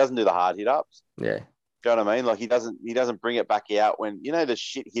half. He doesn't do the hard hit ups. Yeah. Do you know what I mean? Like he doesn't bring it back out when the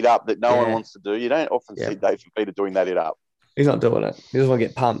shit hit up that no one wants to do. You don't often see Dave Fafita doing that hit up. He's not doing it. He doesn't want to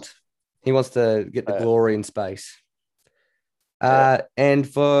get pumped. He wants to get the glory in space.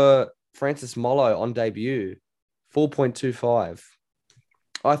 And for Francis Mollo on debut, 4.25.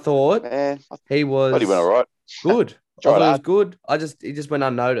 I thought he was. But he went all right. Good. I thought he was good. He just went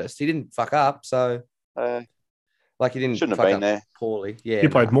unnoticed. He didn't fuck up, so he didn't shouldn't fuck have been up there poorly. Yeah, he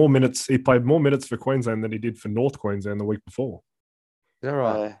played more minutes. He played more minutes for Queensland than he did for North Queensland the week before. Is that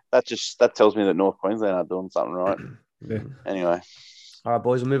right? That tells me that North Queensland are doing something right. Yeah. Anyway, all right,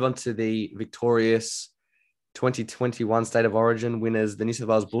 boys. We'll move on to the victorious 2021 State of Origin winners, the New South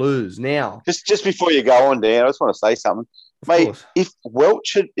Wales Blues. Now, just before you go on, Dan, I just want to say something, mate. If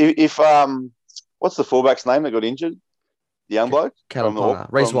Welch had, if what's the fullback's name that got injured? The young bloke?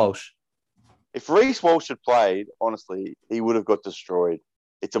 Reece Walsh. If Reece Walsh had played, honestly, he would have got destroyed.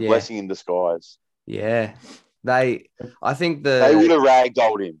 It's a blessing in disguise. Yeah. I think they would have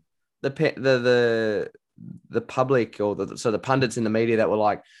ragdolled him. The public or the pundits in the media that were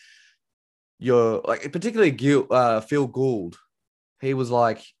like, you're like, particularly Phil Gould, he was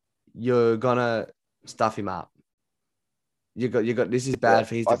like, you're gonna stuff him up. You got this is bad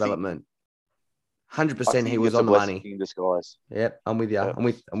for his development. 100% he was on the money. In disguise. Yep, I'm with you. Yeah. I'm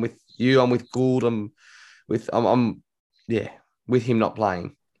with you. I'm with Gould. I'm with him not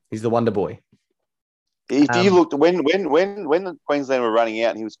playing. He's the wonder boy. If you looked when the Queensland were running out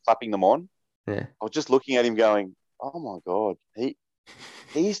and he was clapping them on, I was just looking at him going, "Oh my god,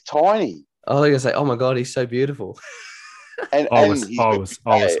 he's tiny." I was gonna say, "Oh my god, he's so beautiful." I was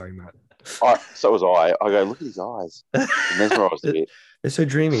saying that. So was I. I go, look at his eyes. Mesmerised a bit. They're so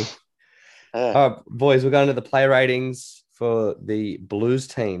dreamy. Boys, we're going to the play ratings for the Blues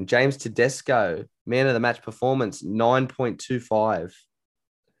team. James Tedesco, man of the match performance, 9.25.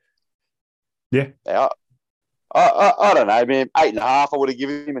 Yeah. I don't know, man. 8.5 I would have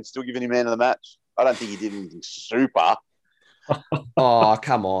given him and still given him man of the match. I don't think he did anything super. Oh,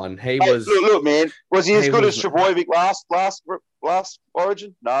 come on. Look, man. Was he as good as Trebojevic last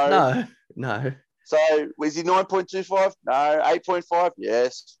Origin? No. So was he 9.25? No. 8.5?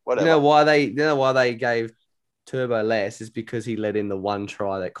 Yes. Whatever. You know why they gave Turbo less is because he let in the one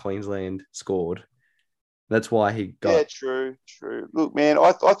try that Queensland scored. That's why he got. Yeah, true. Look, man,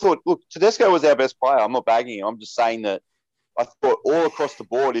 I thought. Look, Tedesco was our best player. I'm not bagging him. I'm just saying that I thought all across the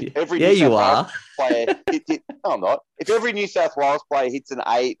board, if every New South Wales player hit, no, I'm not. If every New South Wales player hits an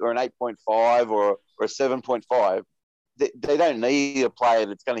 8 or an 8.5 or a 7.5, they don't need a player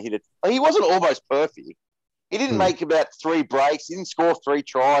that's going to hit it. He wasn't almost perfect. He didn't make about 3 breaks. He didn't score 3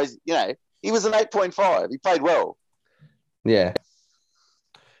 tries. You know, he was an 8.5. He played well. Yeah.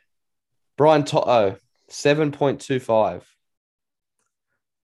 Brian Toto, 7.25.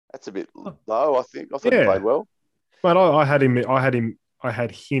 That's a bit low, I think. I thought he played well. But I had him in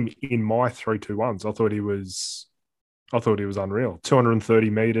my 3-2-1s. I thought he was unreal. 230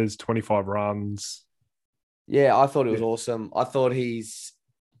 meters, 25 runs. Yeah, I thought it was awesome. I thought he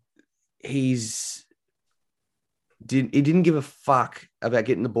didn't give a fuck about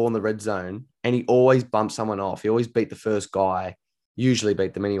getting the ball in the red zone, and he always bumped someone off. He always beat the first guy, usually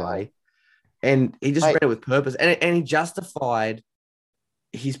beat them anyway. And he just ran it with purpose. And he justified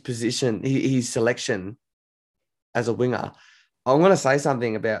his position, his selection as a winger. I'm going to say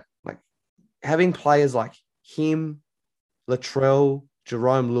something about like having players like him, Latrell,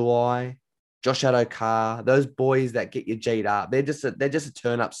 Jerome Luai, Josh Adokar, those boys that get you G'd up. They're just a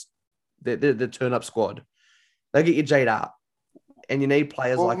turn-ups. They're the turn-up squad. They get you G'd up. and you need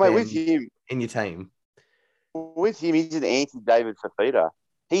players Well, like mate, them with in your team. him, he's an anti-David Fafita.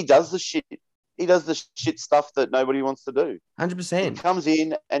 He does the shit. He does the shit stuff that nobody wants to do. He 100%. comes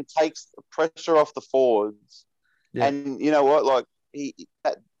in and takes the pressure off the forwards. Yeah. And you know what? Like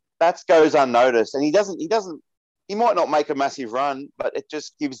that goes unnoticed. And he might not make a massive run, but it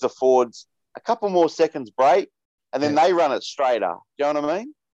just gives the forwards a couple more seconds break, and then they run it straighter. Do you know what I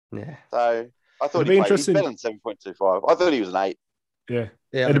mean? Yeah. So I thought It'd be he's better interesting. than 7.25. I thought he was an 8. Yeah.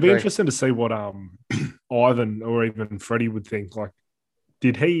 Yeah, It'd be interesting to see what Ivan or even Freddie would think. Like,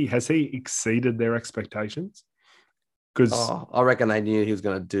 has he exceeded their expectations? Because I reckon they knew he was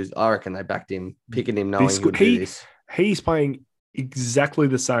going to do. I reckon they backed him, picking him, knowing he would do this. He's playing exactly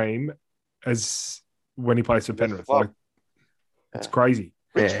the same as when he plays for Penrith. Like, it's crazy.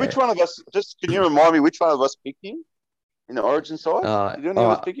 Which one of us? Can you remind me which one of us picked him in the Origin side? Did any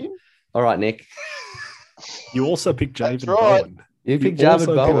of us pick him? All right, Nick. You also picked Javen right. Bowen. You picked Javid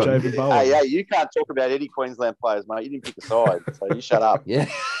Bowen. Hey, you can't talk about any Queensland players, mate. You didn't pick a side, so you shut up. Yeah,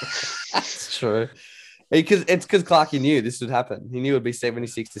 that's true. It's because Clarkie knew this would happen. He knew it would be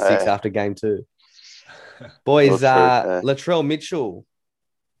 76-6 after game 2. Boys, Latrell Mitchell,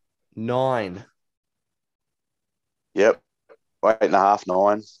 9. Yep.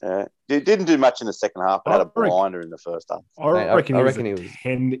 8.5, 9. Didn't do much in the second half, but had a blinder in the first half. I reckon he was a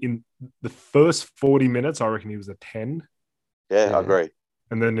 10 in the first 40 minutes. I reckon he was a 10. Yeah, I agree.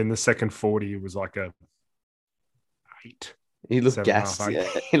 And then in the second 40, it was like a 8. He looked gassed.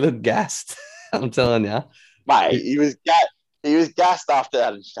 He looked gassed. I'm telling you. Mate, he was gassed after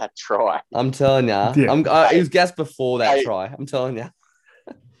that try. I'm telling you. Yeah. He was gassed before that try. I'm telling you.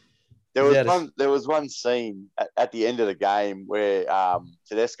 There was one scene at the end of the game where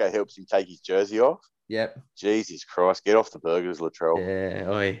Tedesco helps him take his jersey off. Yep. Jesus Christ, get off the burgers, Latrell. Yeah,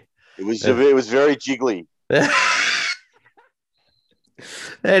 oi. It was very jiggly.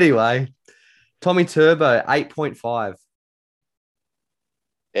 Anyway, Tommy Turbo, 8.5.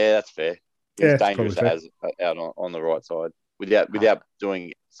 Yeah, that's fair. It's dangerous as out on the right side without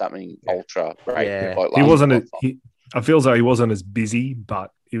doing something ultra great. Yeah. Like He wasn't. I feel as though he wasn't as busy, but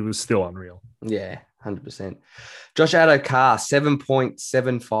it was still unreal. Yeah, 100%. Josh Addo-Carr,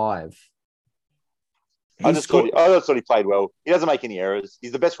 7.75. I just thought he played well. He doesn't make any errors.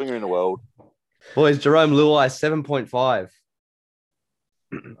 He's the best winger in the world. Boys, Jerome Luai, 7.5.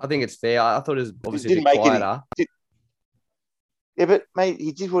 I think it's fair. I thought it was obviously a bit quieter. Yeah, but mate,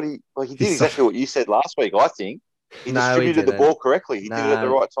 he did did exactly what you said last week. I think he distributed the ball correctly. He did it at the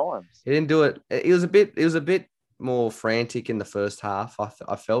right times. He didn't do it. It was a bit more frantic in the first half.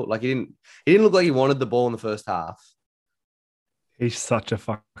 I felt like he didn't look like he wanted the ball in the first half. He's such a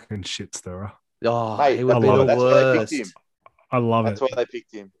fucking shit stirrer. Oh, mate, he would be the worst. I love That's why they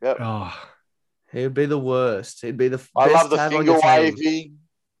picked him. Yep. Oh. He would be the worst. He'd be the best. I love the to have finger on your waving. team.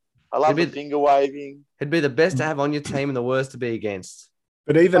 I love the finger waving. He'd be the best to have on your team and the worst to be against.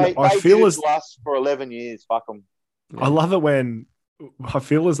 But even I feel as last for 11 years. Fuck him. I love it when I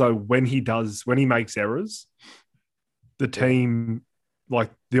feel as though when he makes errors, the team,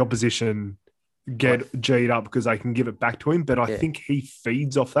 like the opposition, get G'd up because they can give it back to him. But I think he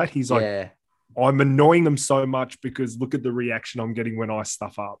feeds off that. He's like, I'm annoying them so much because look at the reaction I'm getting when I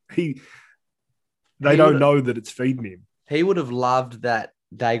stuff up. They don't know that it's feeding him. He would have loved that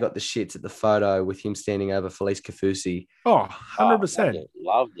they got the shits at the photo with him standing over Felice Kafusi. Oh, 100%.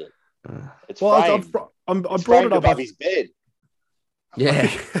 Loved it. It's I brought it up above his bed. Yeah,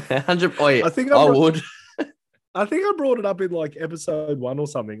 100. I think I would. I think I brought it up in like episode 1 or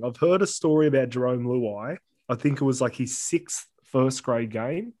something. I've heard a story about Jerome Luai. I think it was like his 6th first grade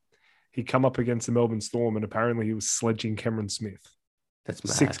game. He come up against the Melbourne Storm and apparently he was sledging Cameron Smith. That's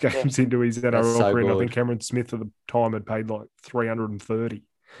mad. 6 games into his NRL career. I think Cameron Smith at the time had paid like 330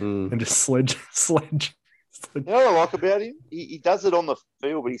 and just sledge. You know what I like about him? He does it on the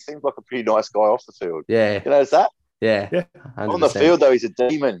field, but he seems like a pretty nice guy off the field. Yeah. You notice that? Yeah. 100%. On the field, though, he's a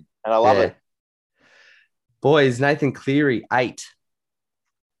demon, and I love it. Boys, Nathan Cleary, 8.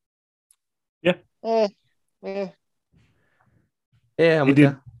 Yeah. Yeah, I'm with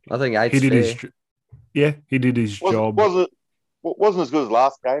you. I think 8's fair. He did his job. Wasn't as good as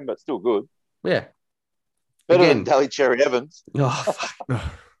last game, but still good. Yeah. Better than Daly Cherry Evans. Oh, fuck.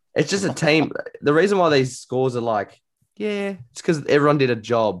 It's just a team. The reason why these scores are like, it's because everyone did a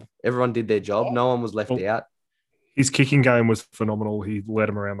job. Everyone did their job. No one was left out. His kicking game was phenomenal. He led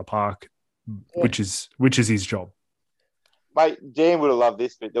him around the park, which is his job. Mate, Dan would have loved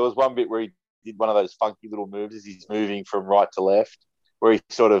this bit. There was one bit where he did one of those funky little moves as he's moving from right to left, where he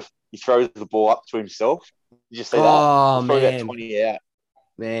throws the ball up to himself. Did you see that? Oh, man. That 20 out.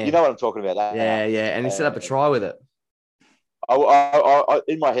 Man. You know what I'm talking about. That. Yeah. And he set up a try with it.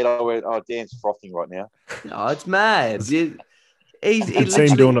 In my head, I went, "Oh, Dan's frothing right now." No, it's mad. He You could see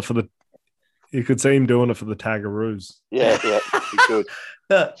him doing it for the. You could see him doing it for the Tagaroos. Yeah, he could.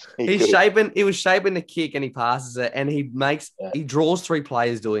 He was shaping the kick and he passes it and he draws 3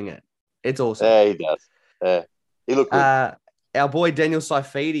 players doing it. It's awesome. Yeah, he does. Yeah, he looked good. Our boy Daniel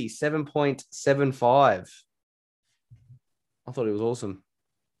Saifidi, 7.75. I thought it was awesome.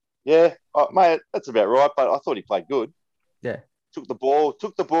 Yeah, mate, that's about right. But I thought he played good. Yeah, took the ball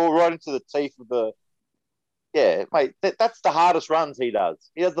right into the teeth of the. Yeah, mate, that's the hardest runs he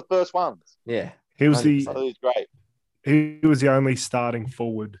does. He does the first ones. Yeah, he was 100%. So he's great. He was the only starting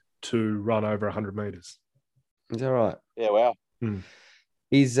forward to run over 100 meters. Is that right? Yeah, wow.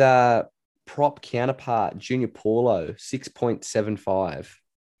 His prop counterpart, Junior Paulo, 6.75.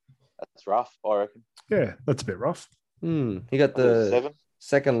 That's rough, I reckon. Yeah, that's a bit rough. He got the 7.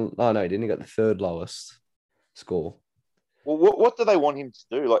 second. Oh no, he didn't. He got the 3rd lowest score. Well, what do they want him to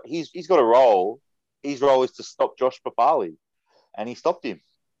do? Like he's got a role. His role is to stop Josh Papali, and he stopped him.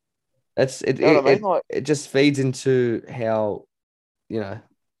 That's it. You know what I mean? Like, it just feeds into how,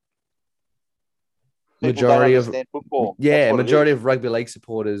 majority of football. majority of rugby league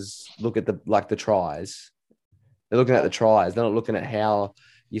supporters look at the tries. They're looking at the tries. They're not looking at how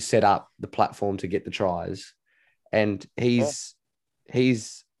you set up the platform to get the tries. And he's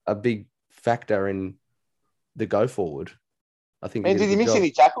a big factor in the go forward. I think. And did he miss any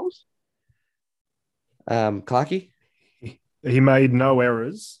tackles? Clarkey? He made no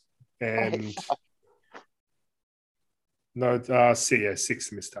errors and no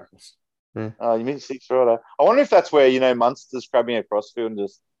 6 missed tackles. Oh, you missed 6, right? I wonder if that's where Munster's crabbing across field and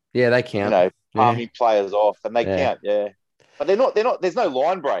just they count. palming players off, and they count. Yeah, but they're not. There's no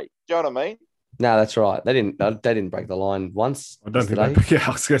line break. Do you know what I mean? No, that's right. They didn't break the line once. I don't think. I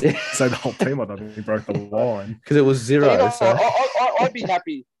was going to say the whole team. I don't think they broke the line because it was 0. So, I'd be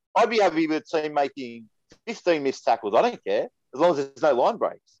happy. I'd be happy with a team making 15 missed tackles. I don't care as long as there's no line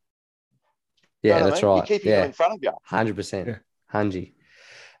breaks. Yeah, that's right. You're keeping them in front of you. 100%. Hungy.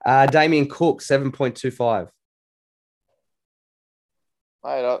 Damien Cook, 7.25. Mate,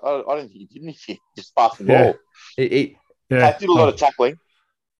 I don't think he did anything. Just passed the ball. He did a lot of tackling.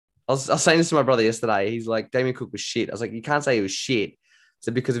 I was saying this to my brother yesterday. He's like, Damien Cook was shit. I was like, you can't say he was shit.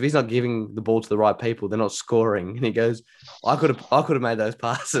 So because if he's not giving the ball to the right people, they're not scoring. And he goes, I could have made those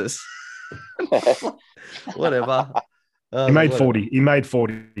passes. Whatever. He made 40. He made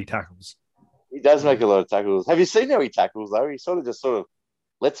 40 tackles. He does make a lot of tackles. Have you seen how he tackles though? He sort of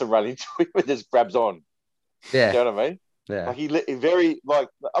lets him run into him and just grabs on. Yeah. You know what I mean? Yeah. Like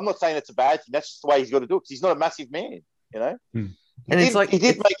I'm not saying it's a bad thing. That's just the way he's got to do it because he's not a massive man, And he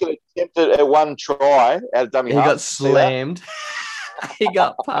did make an attempt at one try out of dummy half. He got slammed. He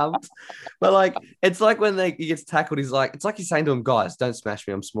got pumped. But it's like when he gets tackled, it's like he's saying to him, guys, don't smash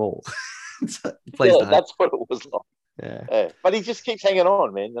me, I'm small. Please don't. That's what it was like. Yeah. But he just keeps hanging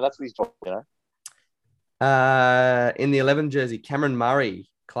on, man. And that's what he's doing, In the 11 jersey, Cameron Murray,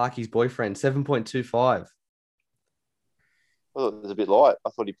 Clarkie's boyfriend, 7.25. I thought it was a bit light. I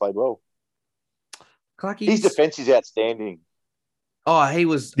thought he played well. Clarkie's his defense is outstanding. Oh, he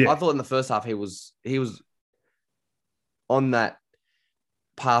was. Yeah. I thought in the first half he was on that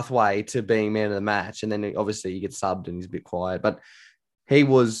pathway to being man of the match, and then obviously he gets subbed and he's a bit quiet. But he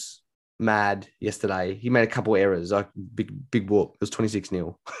was mad yesterday. He made a couple of errors, like big whoop. It was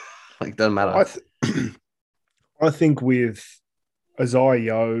 26-0. Doesn't matter. I think with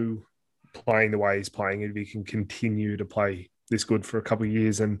Isaiah playing the way he's playing, if he can continue to play this good for a couple of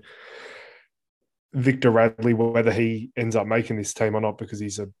years, and Victor Radley, whether he ends up making this team or not, because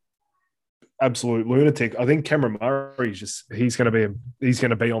he's an absolute lunatic. I think Cameron Murray he's going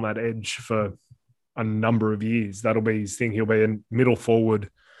to be on that edge for a number of years. That'll be his thing. He'll be a middle forward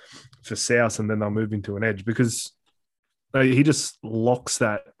for South, and then they'll move into an edge because he just locks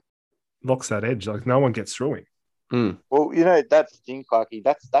that edge. Like no one gets through him. Mm. Well, that's the thing, Clarky.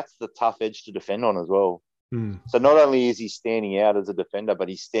 That's the tough edge to defend on as well. Mm. So not only is he standing out as a defender, but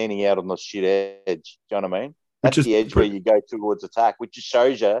he's standing out on the shit edge. Do you know what I mean? That's the edge where you go towards attack, which just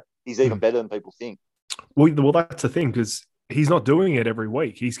shows you he's even better than people think. Well, that's the thing, because he's not doing it every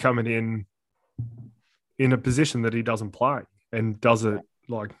week. He's coming in a position that he doesn't play and does it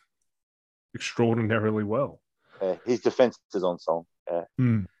extraordinarily well. Yeah, his defense is on song. Yeah.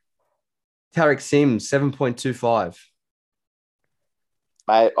 Mm. Tarek Sims, 7.25.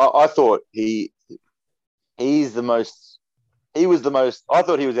 Mate, I thought he was the most. I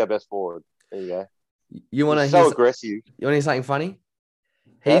thought he was our best forward. There you go. You want to hear aggressive? You want to hear something funny?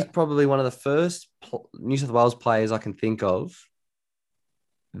 Yeah. He's probably one of the first New South Wales players I can think of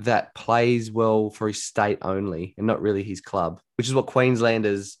that plays well for his state only and not really his club, which is what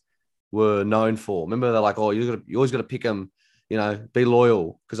Queenslanders were known for. Remember, they're like, oh, you always got to pick them, be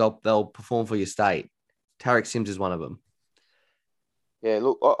loyal because they'll perform for your state. Tarek Sims is one of them. Yeah,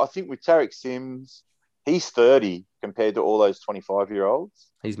 look, I think with Tarek Sims, he's 30 compared to all those 25-year-olds.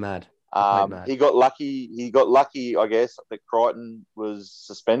 He's mad. Mad. He got lucky. I guess, that Crichton was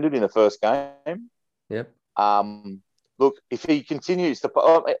suspended in the first game. Yep. Look, if he continues to,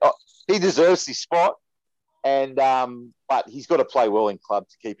 he deserves his spot, and but he's got to play well in club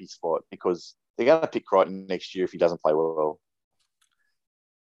to keep his spot because they're going to pick Crichton next year if he doesn't play well.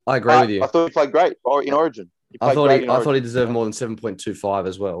 I agree with you. I thought he played great in Origin. I thought he deserved more than 7.25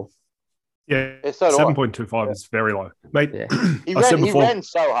 as well. Yeah, so 7.25 is very low, mate. Yeah. He ran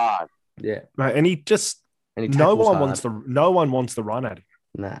so hard. Yeah, mate, and he no one wants the run at him.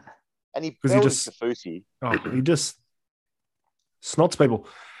 Nah, and he Kafusi. Oh, he just snots people.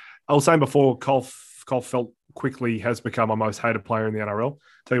 I was saying before, Cole Felt quickly has become my most hated player in the NRL.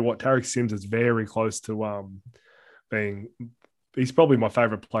 Tell you what, Tarek Sims is very close to being. He's probably my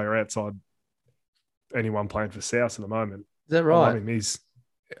favourite player outside anyone playing for South at the moment. Is that right? I love him.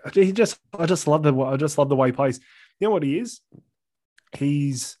 I just love the way he plays. You know what he is?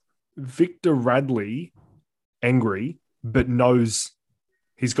 He's Victor Radley, angry, but knows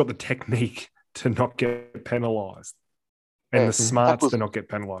he's got the technique to not get penalised and the smarts to not get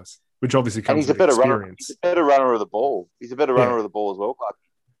penalised, which obviously comes with experience. He's a better runner of the ball. He's a better runner of the ball as well, Clark.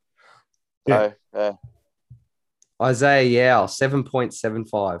 So, yeah. Isaiah Yao,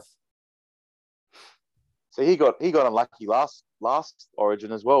 7.75. So he got unlucky last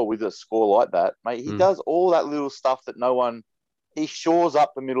Origin as well with a score like that, mate. He does all that little stuff that no one. He shores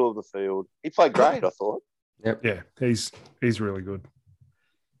up the middle of the field. He played great, I thought. Yep. Yeah, he's really good.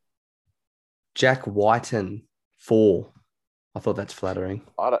 Jack Whiten, 4. I thought that's flattering.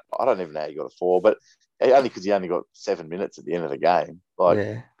 I don't even know how he got a 4, but only because he only got 7 minutes at the end of the game.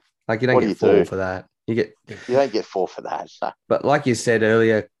 You don't get 4 for that. You don't get 4 for that. No. But like you said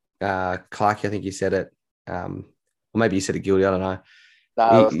earlier, Clarky, I think you said it. Or maybe you said it, Gildy. I don't know. No,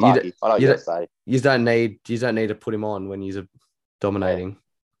 I know what you're saying. You don't need to put him on when he's dominating.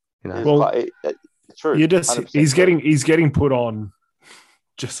 It's true. He's getting put on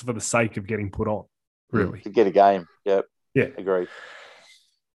just for the sake of getting put on. Really, to get a game. Yep. Yeah, agreed.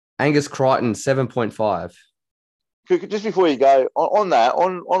 Angus Crichton, 7.5. Just before you go on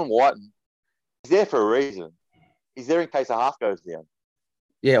Whiten, he's there for a reason. He's there in case a half goes down.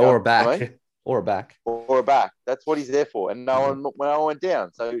 Yeah, or a back. I mean? Or a back. Or a back. That's what he's there for. And no one went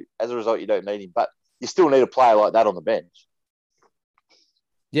down. So as a result, you don't need him. But you still need a player like that on the bench.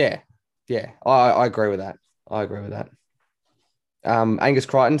 Yeah. Yeah. I agree with that. Angus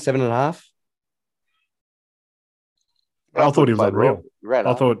Crichton, 7.5. I thought he was unreal.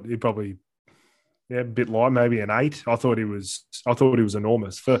 I thought he probably a bit light, maybe an 8. I thought he was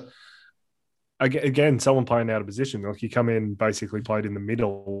enormous. For again, someone playing out of position. Like he come in, basically played in the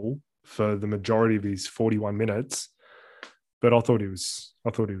middle for the majority of his 41 minutes. But I thought he was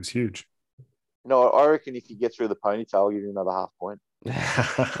huge. No, I reckon if you get through the ponytail, I'll give you another half point. Yeah.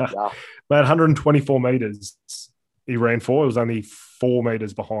 Mate, 124 metres he ran for. It was only 4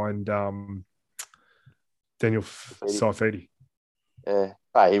 metres behind Daniel Saifidi. Yeah.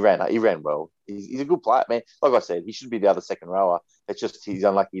 He ran well. He's a good player, man. Like I said, he should be the other second rower. It's just he's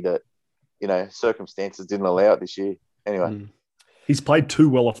unlucky that, circumstances didn't allow it this year. Anyway. He's played too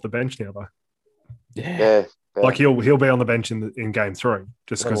well off the bench now, though. Yeah. Like he'll be on the bench in game 3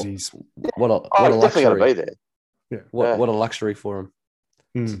 just because he's what a luxury. Definitely going to be there. Yeah. What a luxury for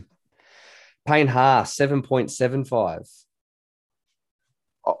him. Payne Haas, 7.75.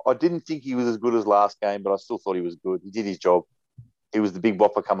 I didn't think he was as good as last game, but I still thought he was good. He did his job. He was the big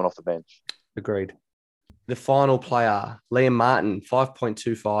bopper coming off the bench. Agreed. The final player, Liam Martin,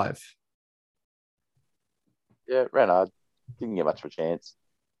 5.25. Yeah, ran hard. Didn't get much of a chance.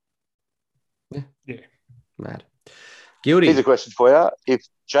 Yeah. Mad. Guilty. Here's a question for you. If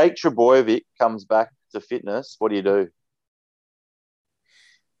Jake Trebojevic comes back to fitness, what do you do?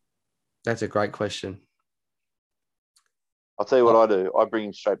 That's a great question. I'll tell you what I do. I bring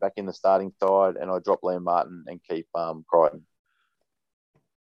him straight back in the starting side and I drop Liam Martin and keep Crichton.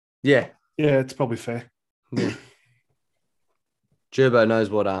 Yeah. Yeah, it's probably fair. Yeah. Gerbo knows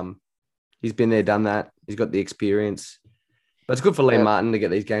what he's been there, done that. He's got the experience. But it's good for Liam Martin to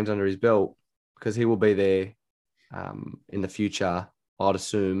get these games under his belt because he will be there in the future, I'd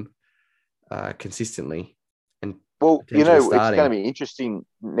assume, consistently. And it's going to be interesting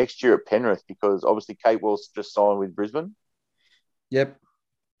next year at Penrith because obviously Kate Wells just signed with Brisbane. Yep.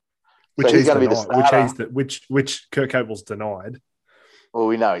 Which Kurt Capewell's denied. Well,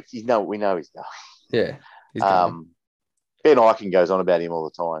 we know he's going. Yeah. He's going. Ben Eichen goes on about him all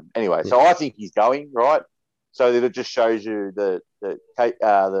the time. Anyway, so I think he's going, right? So that it just shows you that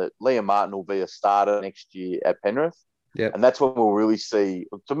Liam Martin will be a starter next year at Penrith. Yeah. And that's when we'll really see.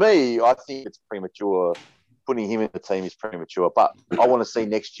 To me, I think it's premature. Putting him in the team is premature. But I want to see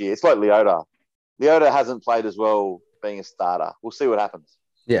next year. It's like Leota. Leota hasn't played as well being a starter. We'll see what happens.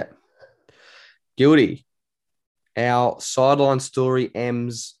 Yeah. Guilty. Our sideline story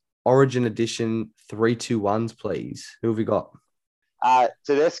M's Origin Edition 3-2-1s, please. Who have we got?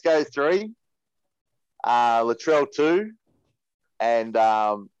 Tedesco 3, Latrell 2, and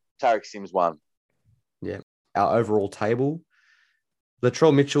Tarek Sims 1. Yeah. Our overall table.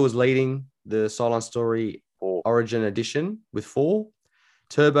 Latrell Mitchell is leading the sideline story 4. Origin Edition with 4.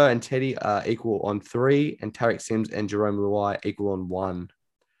 Turbo and Teddy are equal on 3, and Tarek Sims and Jerome Luai equal on 1.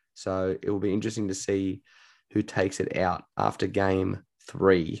 So it will be interesting to see who takes it out after game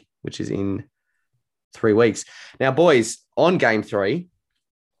 3, which is in 3 weeks. Now, boys, on game 3,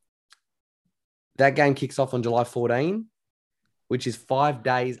 that game kicks off on July 14, which is 5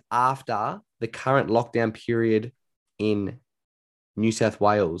 days after the current lockdown period in New South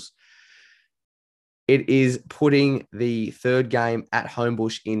Wales. It is putting the third game at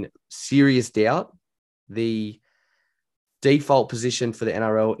Homebush in serious doubt. The default position for the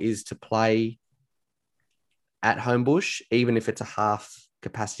NRL is to play at Homebush, even if it's a half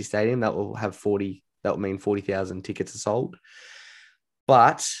capacity stadium. That will have 40. That will mean 40,000 tickets are sold.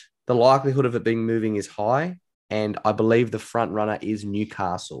 But the likelihood of it being moving is high, and I believe the front runner is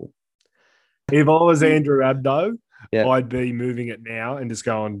Newcastle. If I was Andrew Abdo, Yeah. I'd be moving it now and just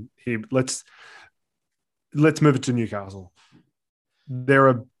going here. Let's move it to Newcastle. They're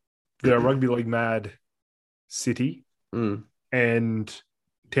a rugby league mad city, and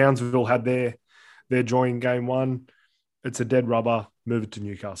Townsville had their joy in game 1. It's a dead rubber. Move it to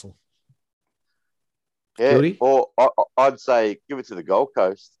Newcastle. Yeah, Guilty? or I'd say give it to the Gold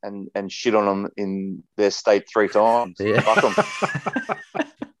Coast and shit on them in their state 3 times. Yeah. Fuck them.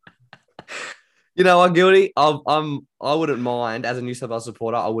 You know what, Guilty? I wouldn't mind, as a New South Wales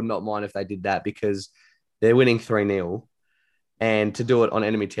supporter, I would not mind if they did that, because they're winning 3-0, and to do it on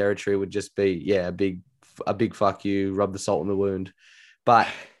enemy territory would just be, a big fuck you, rub the salt in the wound. But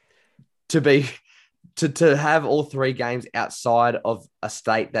to have all 3 games outside of a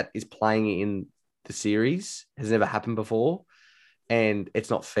state that is playing in the series has never happened before, and it's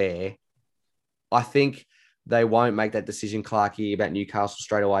not fair. I think they won't make that decision, Clarkey, about Newcastle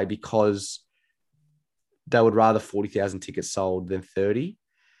straight away, because they would rather 40,000 tickets sold than 30.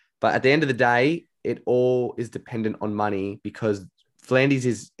 But at the end of the day, it all is dependent on money, because Flanders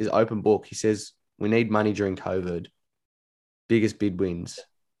is open book. He says, we need money during COVID. Biggest bid wins.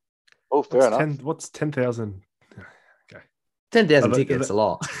 Oh, fair enough. What's 10,000? Okay. 10,000 tickets, a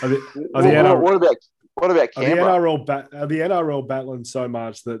lot. What about Canberra? Are the NRL battling so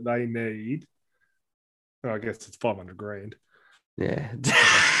much that they need? I guess it's 500 grand. Yeah.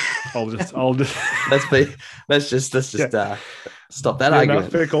 I'll just. Let's just stop that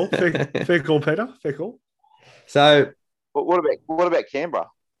argument. No, fickle, Peter, fickle. So, what about Canberra?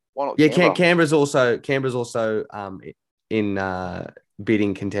 Why not? Yeah, Canberra? Canberra's also in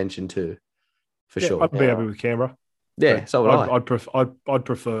bidding contention too, for sure. I'd be happy with Canberra. Yeah, so would I. I'd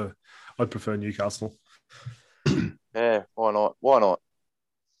prefer Newcastle. Yeah, why not? Why not?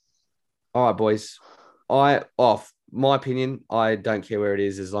 All right, boys. My opinion, I don't care where it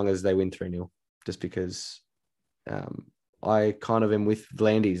is as long as they win 3-0, just because I kind of am with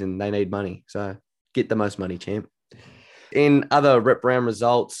Vlandis and they need money. So get the most money, champ. In other rep round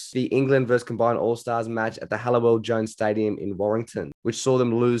results, the England versus Combined All-Stars match at the Halliwell Jones Stadium in Warrington, which saw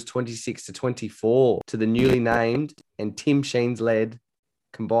them lose 26-24 to the newly named and Tim Sheens-led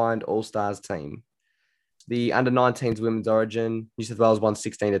Combined All-Stars team. The under-19s Women's Origin, New South Wales won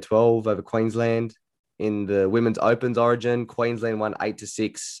 16-12 over Queensland. In the Women's Opens Origin, Queensland won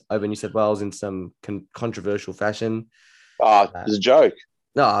 8-6 over New South Wales in some controversial fashion. It was a joke.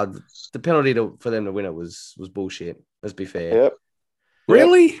 No, the penalty for them to win it was bullshit. Let's be fair. Yep.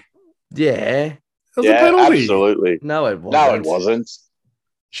 Really? Yeah. That was a penalty. Absolutely. No, it wasn't. No, it wasn't.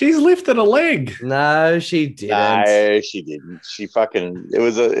 She's lifted a leg. No, she didn't. No, she didn't. She fucking. It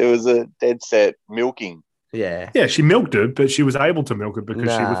was a dead set milking. Yeah. Yeah, she milked it, but she was able to milk it because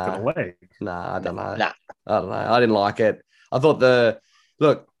she lifted a leg. Nah, I don't know. Nah. I don't know. I didn't like it. I thought there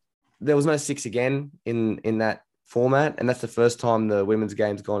was no 6 again in that format, and that's the first time the women's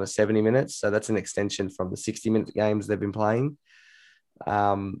game's gone to 70 minutes. So that's an extension from the 60-minute games they've been playing.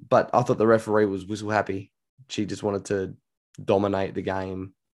 But I thought the referee was whistle happy. She just wanted to dominate the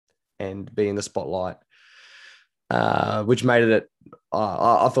game and be in the spotlight. which made it.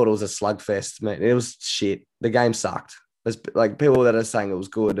 I thought it was a slugfest, man. It was shit. The game sucked. There's like people that are saying it was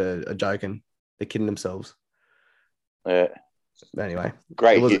good are joking. They're kidding themselves. Yeah. But anyway,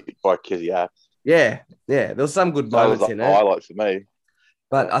 Great hit by Kizzy Apps. Yeah. There was some good That was moments in the it. highlight for me.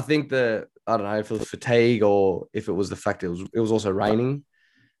 But I think I don't know if it was fatigue or if it was the fact it was also raining,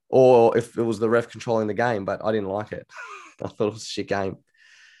 or if it was the ref controlling the game. But I didn't like it. I thought it was a shit game.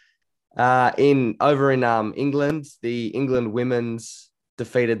 Over in England, the England women's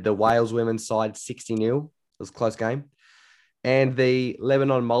defeated the Wales women's side 60-0. It was a close game. And the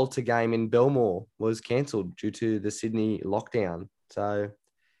Lebanon-Malta game in Belmore was cancelled due to the Sydney lockdown. So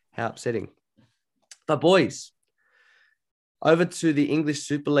how upsetting. But boys, over to the English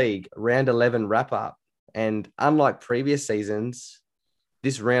Super League round 11 wrap-up. And unlike previous seasons,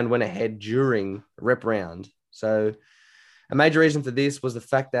 this round went ahead during rep round. So a major reason for this was the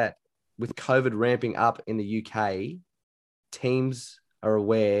fact that with COVID ramping up in the UK, teams are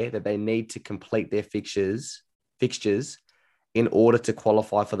aware that they need to complete their fixtures in order to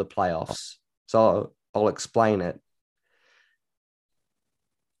qualify for the playoffs. So I'll explain it.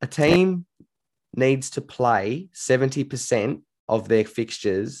 A team needs to play 70% of their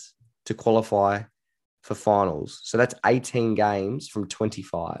fixtures to qualify for finals. So that's 18 games from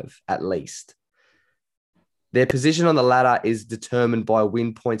 25 at least. Their position on the ladder is determined by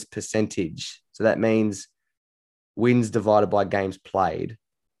win points percentage. So that means wins divided by games played.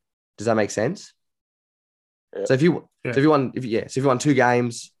 Does that make sense? Yeah. So if you won 2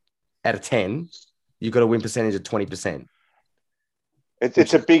 games out of 10, you've got a win percentage of 20%.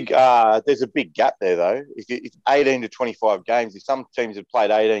 It's a big. There's a big gap there though. If it's 18 to 25 games, if some teams have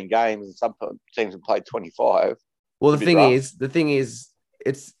played 18 games and some teams have played 25. Well, the thing is,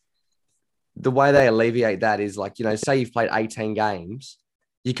 it's the way they alleviate that is like, say you've played 18 games,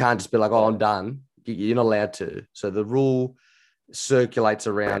 you can't just be like, oh, I'm done. You're not allowed to. So the rule circulates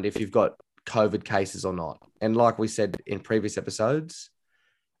around if you've got COVID cases or not. And like we said in previous episodes,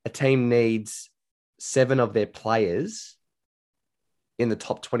 a team needs 7 of their players in the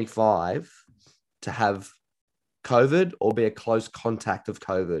top 25 to have COVID or be a close contact of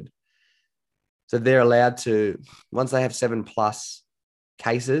COVID. So they're allowed to, once they have 7+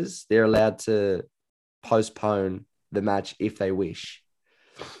 cases, they're allowed to postpone the match if they wish,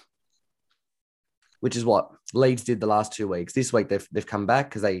 which is what Leeds did the last 2 weeks. This week they've come back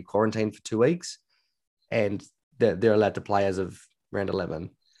because they quarantined for 2 weeks, and they're allowed to play as of round 11.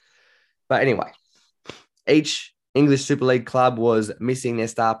 But anyway, each English Super League club was missing their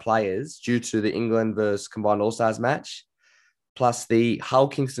star players due to the England versus Combined All-Stars match. Plus, the Hull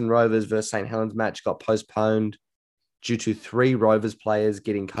Kingston Rovers versus St. Helens match got postponed due to 3 Rovers players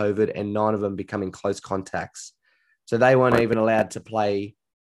getting COVID and 9 of them becoming close contacts. So they weren't even allowed to play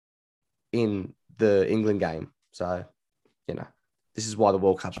in the England game. So, this is why the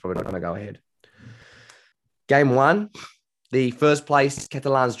World Cup's probably not going to go ahead. Game 1, the first place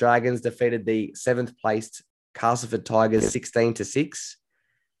Catalans Dragons defeated the 7th placed Castleford Tigers 16-6.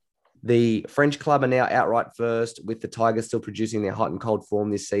 The French club are now outright first, with the Tigers still producing their hot and cold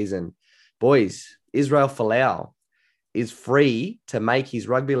form this season. Boys, Israel Folau is free to make his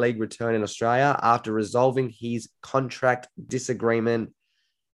rugby league return in Australia after resolving his contract disagreement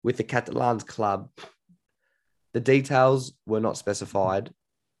with the Catalans club. The details were not specified,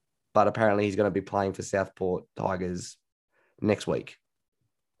 but apparently he's going to be playing for Southport Tigers next week.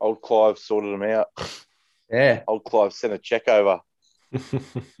 Old Clive sorted them out. Yeah. Old Clive sent a check over.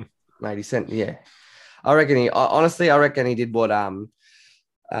 Mate, he sent, yeah. I reckon he did what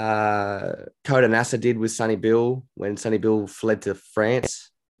Coda Nasser did with Sonny Bill when Sonny Bill fled to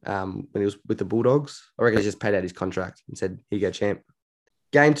France when he was with the Bulldogs. I reckon he just paid out his contract and said, here you go, champ.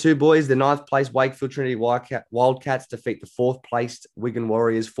 Game 2, boys. The 9th place Wakefield Trinity Wildcats defeat the 4th placed Wigan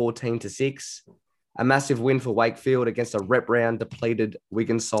Warriors 14-6. A massive win for Wakefield against a rep round depleted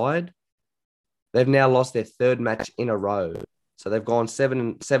Wigan side. They've now lost their 3rd match in a row. So they've gone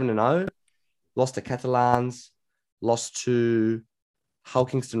 7-0, lost to Catalans, lost to Hull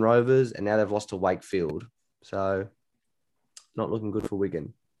Kingston Rovers, and now they've lost to Wakefield. So not looking good for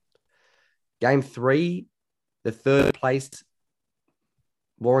Wigan. Game 3, the 3rd placed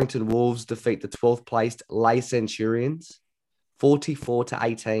Warrington Wolves defeat the 12th placed Leigh Centurions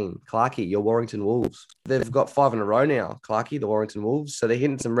 44-18. Clarkey, your Warrington Wolves. They've got 5 in a row now, Clarkey, the Warrington Wolves. So they're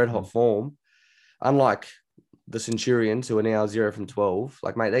hitting some red hot form. Unlike the Centurions, who are now 0 from 12.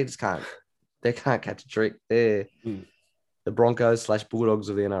 Like, mate, they can't catch a trick. They're the Broncos / Bulldogs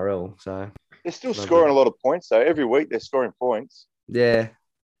of the NRL. So they're still scoring a lot of points though. Every week they're scoring points. Yeah.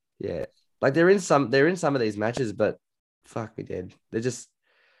 Like they're in some of these matches, but fuck me dead.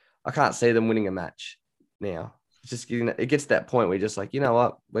 I can't see them winning a match now. just getting, it gets to that point where you're just like, you know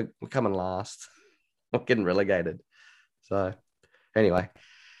what, we're coming last. We're getting relegated. So anyway,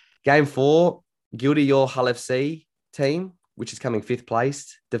 game 4, Guilty your Hull FC team, which is coming 5th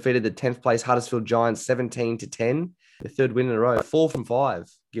place, defeated the 10th place Huddersfield Giants 17-10. The 3rd win in a row, 4 from 5.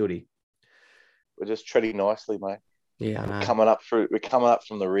 Guilty. We're just treading nicely, mate. Yeah, I know. We're coming up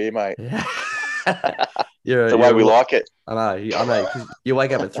from the rear, mate. Yeah. The way we like it. I know. 'Cause you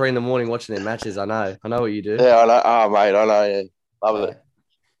wake up at 3 a.m. watching their matches. I know what you do. Yeah, I know. Oh, mate, I know. Yeah. Love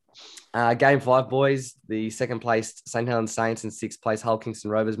it. Game 5, boys. The 2nd placed St. Helens Saints and 6th place Hull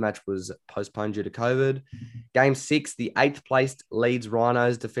Kingston Rovers match was postponed due to COVID. Game 6, the 8th placed Leeds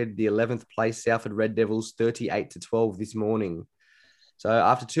Rhinos defeated the 11th place Salford Red Devils 38-12 this morning. So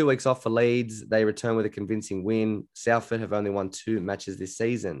after 2 weeks off for Leeds, they return with a convincing win. Salford have only won 2 matches this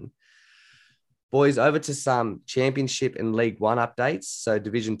season. Boys, over to some Championship and League One updates. So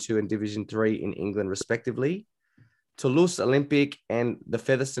Division 2 and Division 3 in England, respectively. Toulouse Olympic and the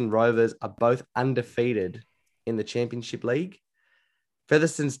Featherstone Rovers are both undefeated in the Championship League.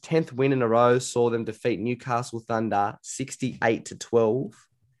 Featherstone's 10th win in a row saw them defeat Newcastle Thunder 68-12,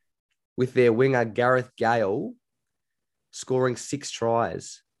 with their winger Gareth Gale scoring 6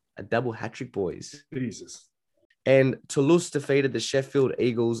 tries, a double hat-trick, boys. Jesus. And Toulouse defeated the Sheffield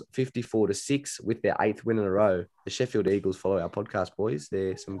Eagles 54-6 with their 8th win in a row. The Sheffield Eagles follow our podcast, boys.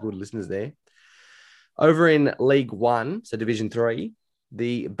 They're some good listeners there. Over in League One, so Division 3,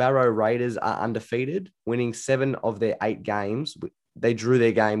 the Barrow Raiders are undefeated, winning 7 of their 8 games. They drew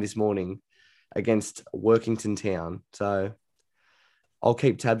their game this morning against Workington Town. So I'll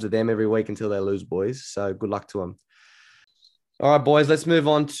keep tabs of them every week until they lose, boys. So good luck to them. All right, boys, let's move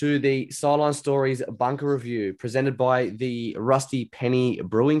on to the Sideline Stories Bunker Review presented by the Rusty Penny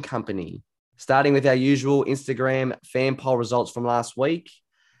Brewing Company. Starting with our usual Instagram fan poll results from last week.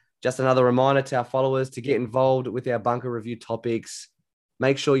 Just another reminder to our followers to get involved with our Bunker Review topics.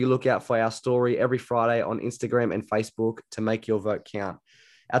 Make sure you look out for our story every Friday on Instagram and Facebook to make your vote count.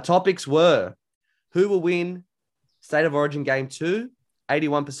 Our topics were, who will win State of Origin Game 2?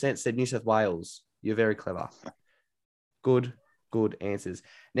 81% said New South Wales. You're very clever. Good answers.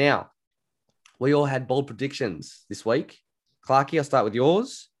 Now, we all had bold predictions this week. Clarkie, I'll start with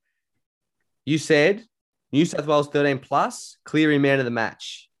yours. You said New South Wales 13 plus, Cleary man of the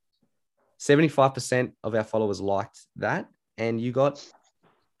match. 75% of our followers liked that, and you got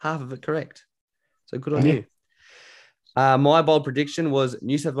half of it correct. So good on you. My bold prediction was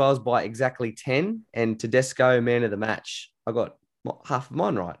New South Wales by exactly 10 and Tedesco man of the match. I got half of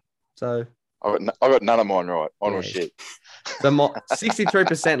mine right. So I got none of mine right. Mine was shit. So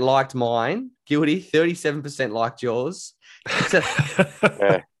 63% liked mine. Guilty. 37% liked yours.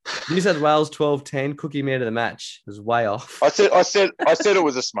 Yeah. New South Wales 12-10. Cookie man of the match. It was way off. I said it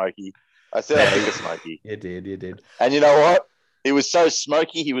was a smoky. I said I think a smoky. You did. And you know what? It was so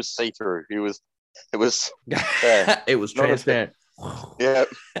smoky. He was see through. It was. Yeah. It was transparent. Yeah.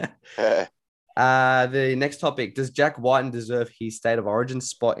 Yeah. The next topic: does Jack Whiten deserve his State of Origin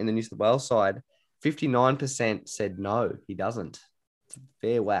spot in the New South Wales side? 59% said no, he doesn't. It's a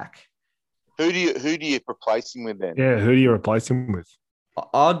fair whack. Who do you replace him with then? Yeah, who do you replace him with?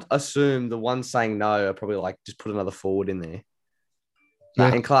 I'd assume the ones saying no are probably like just put another forward in there.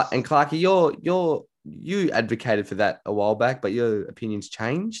 Yeah. And Clarkie, you advocated for that a while back, but your opinion's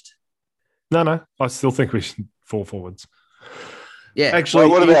changed. No, I still think we should fall forwards. Yeah, actually,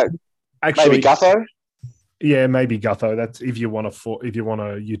 what about maybe Gutho? Yeah, maybe Gutho. That's if you want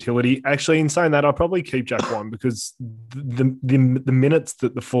a utility. Actually, in saying that, I'll probably keep Jack White because the minutes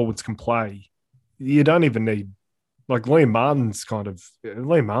that the forwards can play, you don't even need. Like Liam Martin's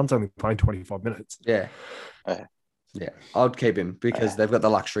only playing 25 minutes. Yeah. Yeah, I'd keep him because they've got the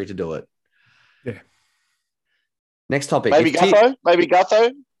luxury to do it. Yeah. Next topic. Maybe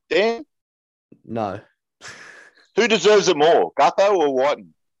Gutho. Dan? No. Who deserves it more, Gutho or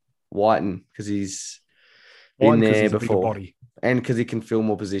Whiten? Whiten, because he's been there before. Body. And because he can fill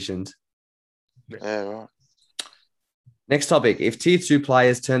more positions. Yeah, right. Next topic. If Tier 2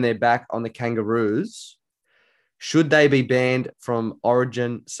 players turn their back on the Kangaroos, should they be banned from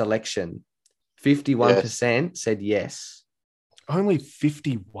Origin selection? 51% said yes. Only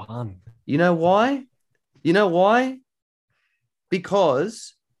 51. You know why?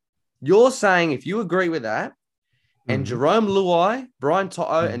 Because you're saying if you agree with that, and Jerome Luai, Brian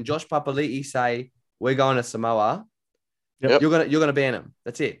To'o, and Josh Papali'i say we're going to Samoa, you're gonna ban them.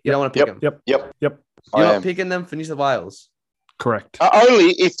 That's it. You don't want to pick them. Yep. You're not picking them for New South Wales. Correct.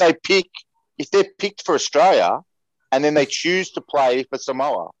 Only if they're picked for Australia, and then they choose to play for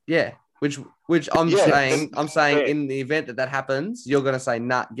Samoa. Yeah. Which I'm saying in the event that happens, you're going to say,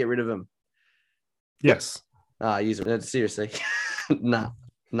 nah, get rid of them. Yes. Use it. Seriously. No.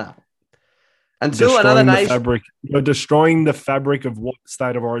 Until another nation. You're destroying the fabric of what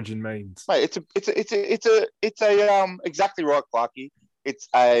state of origin means. Mate, it's a exactly right, Clarky. It's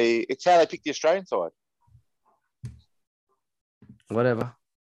how they pick the Australian side. Whatever.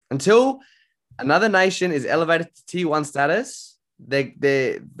 Until another nation is elevated to tier 1 status, they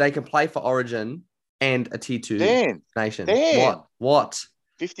can play for Origin and a tier 2 nation. What?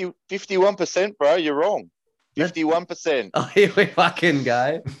 51%, bro. You're wrong. 51%. Oh, here we fucking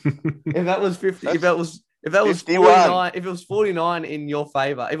go. If that was 50, if that was 51. 49, if it was 49 in your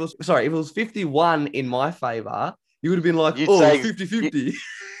favor, if it was 51 in my favor, you would have been like, 50-50.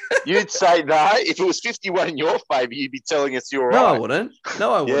 You'd say no. If it was 51 in your favour, you'd be telling us you're right. No, I wouldn't.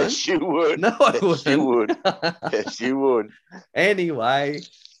 Yes, you would. No, I wouldn't. You would. Yes, you would. Anyway,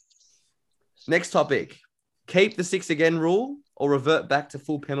 next topic. Keep the 6 again rule or revert back to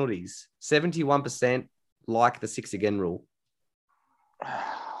full penalties. 71% like the 6 again rule.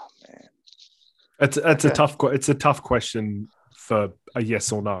 Oh, man. It's a tough question for a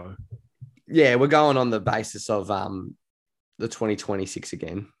yes or no. Yeah, we're going on the basis of the 2026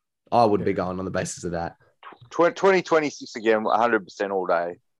 again. I would be going on the basis of that. 2026 again, 100% all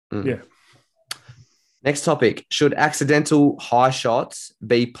day. Mm. Yeah. Next topic. Should accidental high shots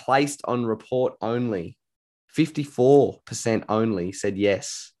be placed on report only? 54% only said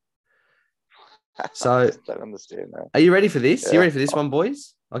yes. So, I don't understand that. Are you ready for this? Yeah. You ready for this one,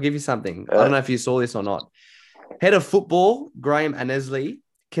 boys? I'll give you something. I don't know if you saw this or not. Head of football, Graham Annesley,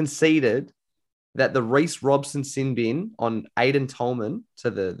 conceded that the Reece Robson sin bin on Aidan Tolman, so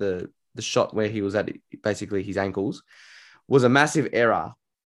the shot where he was at basically his ankles, was a massive error,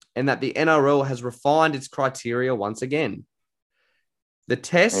 and that the NRL has refined its criteria once again. The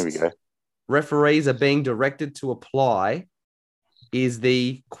test referees are being directed to apply is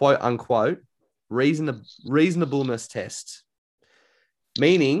the quote-unquote reasonableness test.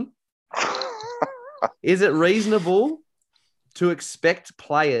 Meaning, is it reasonable to expect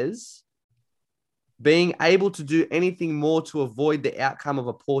players being able to do anything more to avoid the outcome of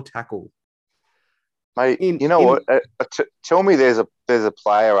a poor tackle? Mate, what? Tell me there's a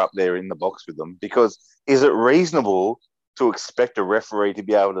player up there in the box with them, because is it reasonable to expect a referee to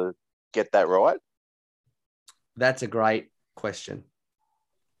be able to get that right? That's a great question.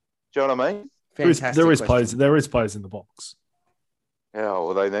 Do you know what I mean? Fantastic there is question. players in the box. Yeah,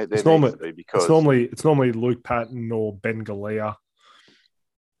 well, they it's need to be, because it's normally Luke Patton or Ben Galea.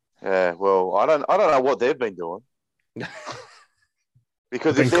 Yeah, well, I don't know what they've been doing.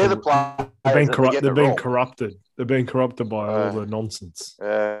 Because if they're the players, they've been corrupted. They've been corrupted by all the nonsense.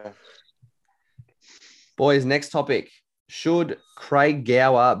 Boys, next topic. Should Craig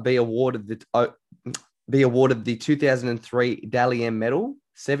Gower be awarded the 2003 Dally M medal?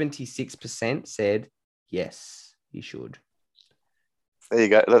 76% said yes, he should. There you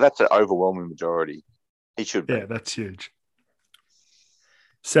go. That's an overwhelming majority. He should be. Yeah, that's huge.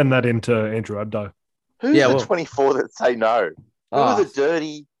 Send that into Andrew Abdo. Who's the 24 that say no? Who are the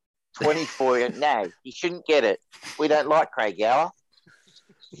dirty 24 that no, you shouldn't get it? We don't like Craig Gower.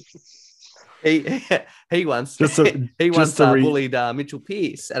 He once bullied Mitchell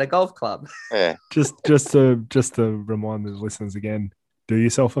Pearce at a golf club. Yeah. Just to remind the listeners again, do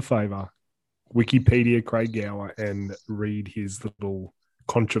yourself a favor, Wikipedia Craig Gower and read his little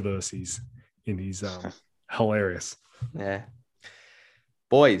controversies in his hilarious. Yeah.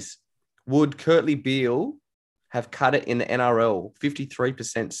 Boys, would Curtly Beale have cut it in the NRL?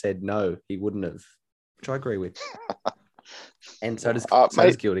 53% said no, he wouldn't have, which I agree with. And so does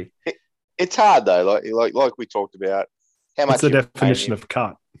Guilty. It's hard though, like we talked about. How much? What's the definition of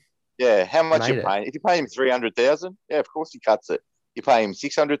cut? Yeah, how much you're paying? If you pay him 300,000, yeah, of course he cuts it. You pay him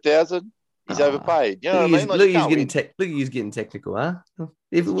 600,000, he's overpaid. You know what I mean? Look, he's getting technical, huh?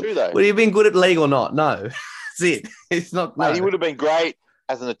 It's true though. Would he have been good at league or not? No, that's it. It's not. Mate, he would have been great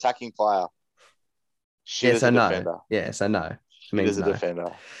as an attacking player. Defender. Yeah, so no. As a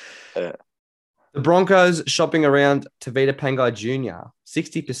defender. Yeah. The Broncos shopping around Tavita Pangai Jr.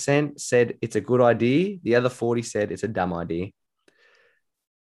 60% said it's a good idea. The other 40 said it's a dumb idea.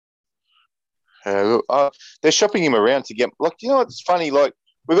 They're shopping him around to get. Like, you know what's funny? Like,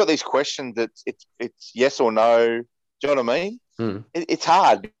 we've got these questions that it's yes or no. Do you know what I mean? It's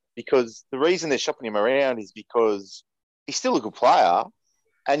hard because the reason they're shopping him around is because he's still a good player.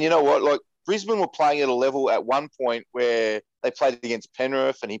 And you know what? Like, Brisbane were playing at a level at one point where they played against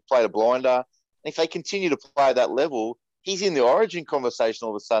Penrith and he played a blinder. And if they continue to play at that level, he's in the Origin conversation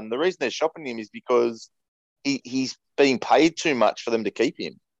all of a sudden. The reason they're shopping him is because he's being paid too much for them to keep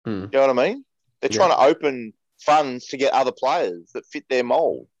him. You know what I mean? They're trying to open funds to get other players that fit their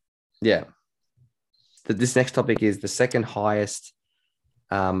mold. Yeah. This next topic is the second highest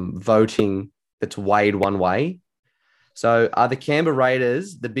voting that's weighed one way. So are the Canberra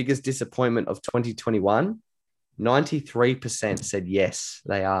Raiders the biggest disappointment of 2021? 93% said yes,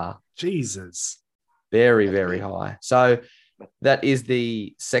 they are. Jesus. Very, very high. So that is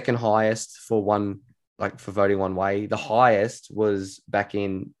the second highest for voting one way. The highest was back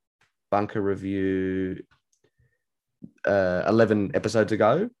in Bunker Review 11 episodes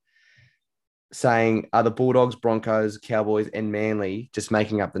ago, saying, are the Bulldogs, Broncos, Cowboys, and Manly just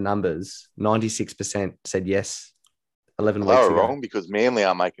making up the numbers? 96% said yes. 11 weeks They ago. were wrong because Manly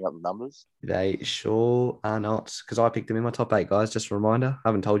aren't making up the numbers. They sure are not, because I picked them in my top 8, guys. Just a reminder. I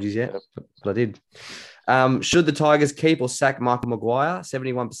haven't told you yet, but I did. Should the Tigers keep or sack Michael Maguire?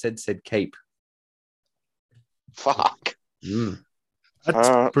 71% said keep. Fuck.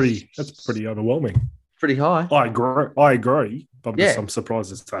 That's pretty underwhelming. Pretty high. I agree. But I'm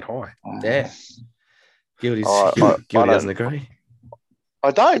surprised it's that high. Yeah. Guilty I doesn't agree. I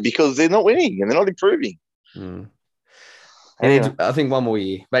don't, because they're not winning and they're not improving. He needs, I think, one more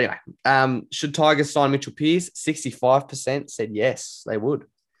year. But anyway, should Tigers sign Mitchell Pearce? 65% said yes, they would.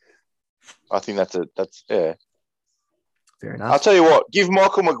 I think that's fair enough. I'll tell you what, give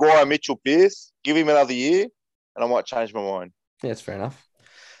Michael Maguire Mitchell Pearce, give him another year, and I might change my mind. Yeah, that's fair enough.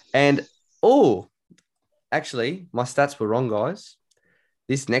 And, actually, my stats were wrong, guys.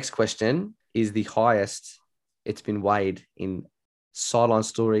 This next question is the highest it's been weighed in Sideline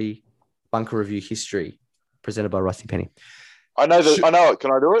Story Bunker Review history, presented by Rusty Penny. I know it.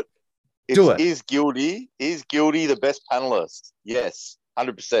 Can I do it? Do it. Is Gildy the best panelist? Yes,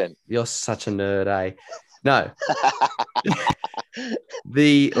 100%. You're such a nerd, eh? No.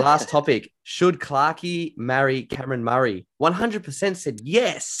 The last topic, should Clarkey marry Cameron Murray? 100% said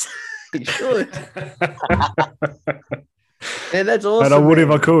yes. He should. And that's awesome. And I would man.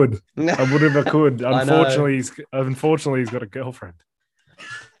 if I could. Unfortunately, he's got a girlfriend.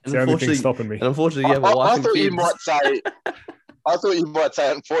 It's the only thing stopping me. And unfortunately, you have a wife and kids. I thought you might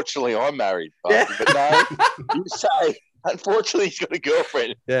say, unfortunately, I'm married. But no, you say, unfortunately, he's got a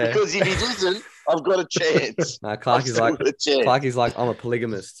girlfriend. Yeah. Because if he doesn't, I've got a chance. No, Clarkey's like, I'm a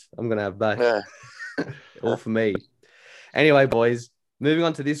polygamist. I'm going to have both. Yeah. All for me. Anyway, boys, moving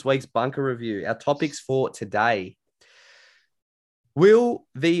on to this week's Bunker Review. Our topics for today. Will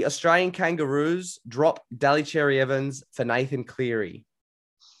the Australian Kangaroos drop Daly Cherry Evans for Nathan Cleary?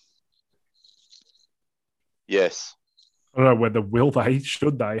 Yes. I don't know whether will they,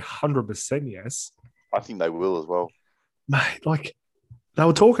 should they, 100% yes. I think they will as well. Mate, like, they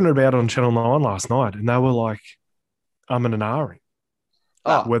were talking about it on Channel 9 last night, and they were like, I'm an ahhing.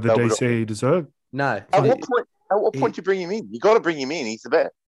 Whether DC deserve. No. At what point do you bring him in? You got to bring him in. He's the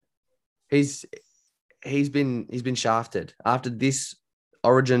best. He's been shafted after this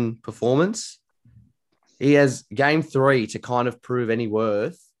Origin performance. He has game 3 to kind of prove any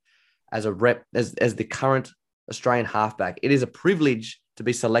worth as a rep, as the current Australian halfback. It is a privilege to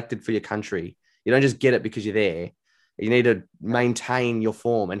be selected for your country. You don't just get it because you're there. You need to maintain your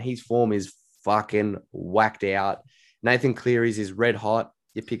form, and his form is fucking whacked out. Nathan Cleary's is red hot.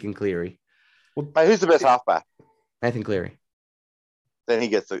 You're picking Cleary. Well, mate, who's the best halfback? Nathan Cleary. Then he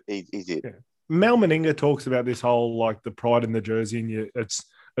gets he's it. Yeah. Mal Meninga talks about this whole, like, the pride in the jersey, and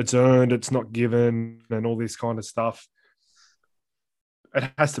it's earned, it's not given, and all this kind of stuff.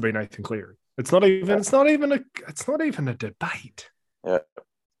 It has to be Nathan Cleary. It's not even a debate. Yeah,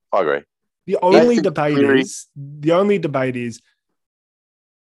 I agree. The only debate is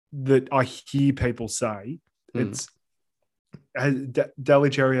that I hear people say it's Daly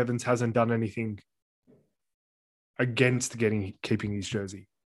Cherry Evans hasn't done anything against keeping his jersey.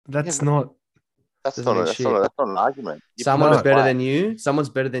 That's not an argument. Someone's better than you. Someone's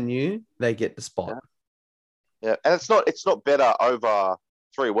better than you. They get the spot. Yeah, and it's not better over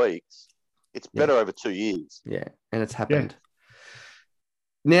 3 weeks. It's better over 2 years. Yeah, and it's happened. Yeah.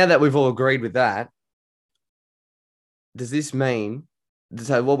 Now that we've all agreed with that, does this mean?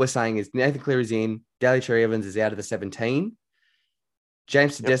 So what we're saying is Nathan Cleary's in, Daly Cherry Evans is out of the 17.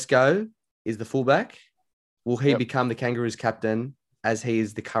 James Tedesco is the fullback. Will he become the Kangaroos captain as he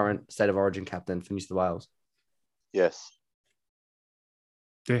is the current State of Origin captain for New South Wales? Yes.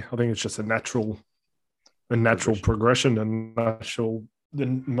 Yeah, I think it's just a natural progression and that's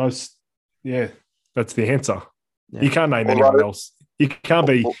the answer. Yeah. You can't name anyone else. You can't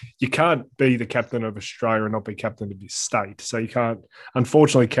be the captain of Australia and not be captain of your state. So you can't.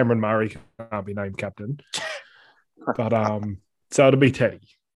 Unfortunately, Cameron Murray can't be named captain. But so it'll be Teddy.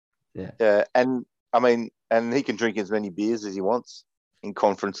 Yeah. Yeah, and I mean, and he can drink as many beers as he wants in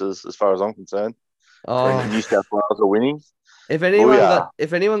conferences, as far as I'm concerned. Oh, New South Wales are winning. If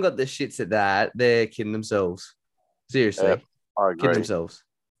anyone got the shits at that, they're kidding themselves. Seriously, Yep, I kidding agree. themselves.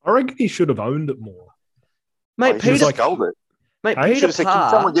 I reckon he should have owned it more. Mate, He should Peter, have sculled it. mate, Hey, He Peter should have said,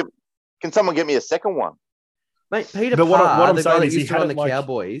 Parr, can someone get me a second one? mate, Peter But Parr, what I'm the guy saying that is he used to had run it the like-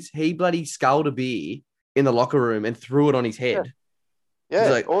 Cowboys, he bloody sculled a beer in the locker room and threw it on his head. Yeah,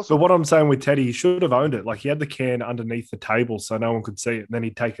 It's like- awesome. But what I'm saying with Teddy, he should have owned it. Like he had the can underneath the table so no one could see it. And then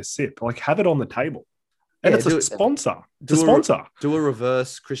he'd take a sip. Like have it on the table. And Yeah, it's do a it- sponsor. It's do a a- sponsor. Do a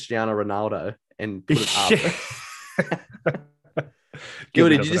reverse Cristiano Ronaldo and put it up. Gil Gil, doesn't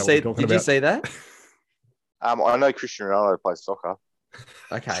did you know just what say? we're talking Did you about. say that? I know Cristiano Ronaldo plays soccer.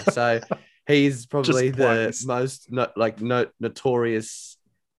 Okay, so he's probably Just the plays. most notorious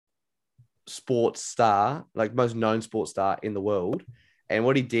sports star, like most known sports star in the world. And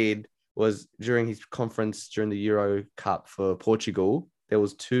what he did was during his conference during the Euro Cup for Portugal, there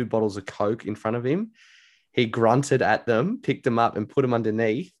was 2 bottles of Coke in front of him. He grunted at them, picked them up, and put them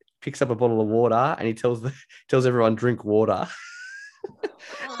underneath. Picks up a bottle of water, and he tells everyone drink water.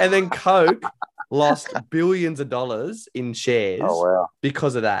 And then Coke lost billions of dollars in shares Oh, wow.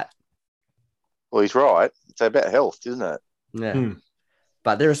 because of that. Well, he's right. It's about health, isn't it? Yeah.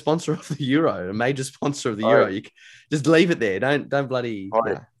 But they're a sponsor of the Euro, a major sponsor of the Oh. Euro. You just leave it there. Don't bloody. Oh,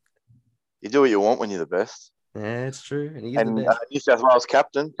 yeah. You do what you want when you're the best. Yeah, it's true. And he's And the best. New South Wales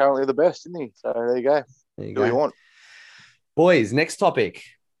captain, currently the best, isn't he? So there you go. There you Do what you go. want. Boys, next topic.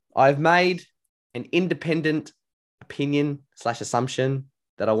 I've made an independent opinion / assumption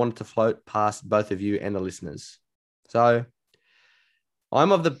that I wanted to float past both of you and the listeners. So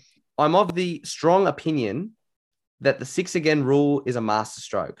I'm of the strong opinion that the 6 again rule is a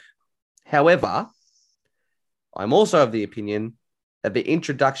masterstroke. However, I'm also of the opinion that the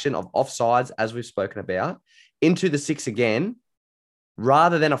introduction of offsides, as we've spoken about, into the 6 again,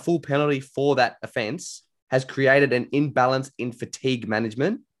 rather than a full penalty for that offence, has created an imbalance in fatigue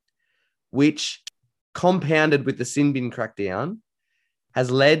management, which, compounded with the sin bin crackdown,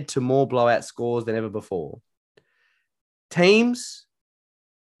 has led to more blowout scores than ever before. Teams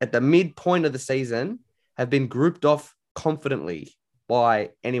at the midpoint of the season have been grouped off confidently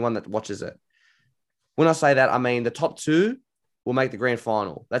by anyone that watches it. When I say that, I mean the top 2 will make the grand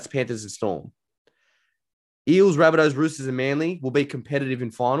final. That's Panthers and Storm. Eels, Rabbitohs, Roosters, and Manly will be competitive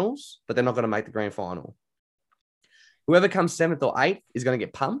in finals, but they're not going to make the grand final. Whoever comes 7th or 8th is going to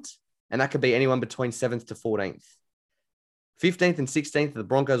get pumped, and that could be anyone between 7th to 14th. 15th and 16th are the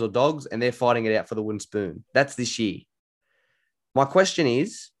Broncos or Dogs, and they're fighting it out for the wooden spoon. That's this year. My question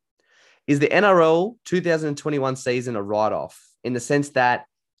is the NRL 2021 season a write-off in the sense that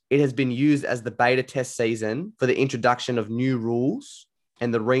it has been used as the beta test season for the introduction of new rules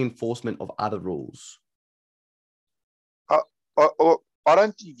and the reinforcement of other rules? I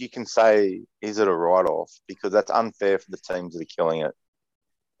don't think you can say, is it a write-off? Because that's unfair for the teams that are killing it.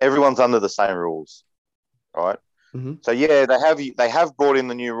 Everyone's under the same rules, right? Mm-hmm. So, yeah, they have brought in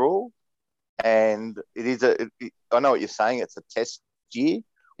the new rule, and it is I know what you're saying, it's a test year,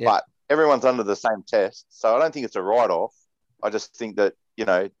 but everyone's under the same test. So I don't think it's a write-off. I just think that,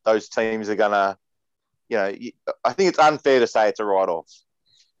 those teams are going to, I think it's unfair to say it's a write-off.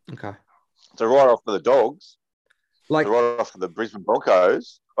 Okay. It's a write-off for the Dogs. Like, It's a write-off for the Brisbane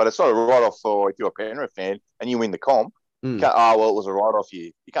Broncos, but it's not a write-off for if you're a Penrith fan and you win the comp. You can't, it was a write-off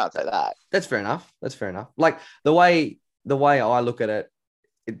year. You can't say that. That's fair enough. Like the way I look at it,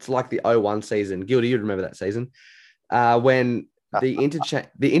 it's like the 01 season. Gildy, you remember that season when the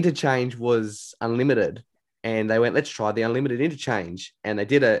interchange was unlimited, and they went, let's try the unlimited interchange, and they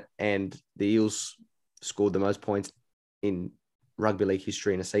did it, and the Eels scored the most points in rugby league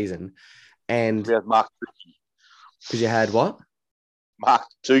history in a season. And We have Mark Tukey. because you had what? Mark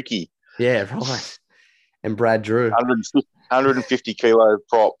Tukey. Yeah, right. And Brad Drew. 150 kilo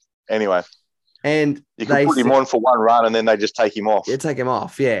prop. Anyway. And you can put him on for one run and then they just take him off. Yeah, take him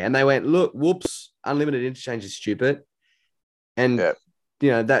off. Yeah. And they went, look, whoops, unlimited interchange is stupid. And,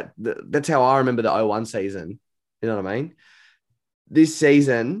 that's how I remember the 01 season. You know what I mean? This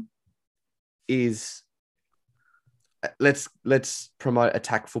season is let's promote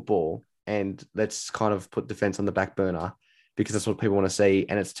attack football and let's kind of put defense on the back burner because that's what people want to see.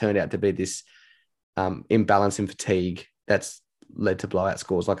 And it's turned out to be this imbalance in fatigue that's led to blowout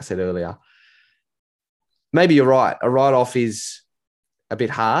scores, like I said earlier. Maybe you're right. A write-off is a bit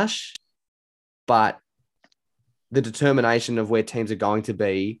harsh, but the determination of where teams are going to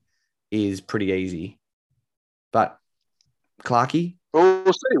be is pretty easy. But Clarkey? Well,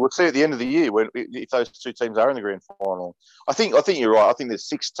 we'll see. We'll see at the end of the year if those two teams are in the grand final. I think you're right. I think there's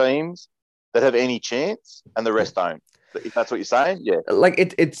 6 teams that have any chance and the rest don't. If that's what you're saying, yeah. Like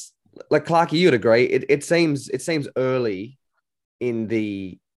it's like Clarkey, you'd agree. It seems early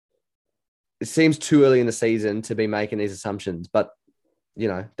it seems too early in the season to be making these assumptions, but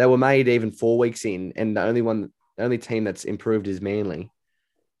they were made even 4 weeks in, and the only team that's improved is Manly.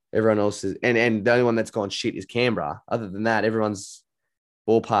 Everyone else is, and the only one that's gone shit is Canberra. Other than that, everyone's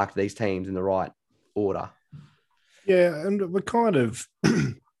ballparked these teams in the right order. Yeah, and we're kind of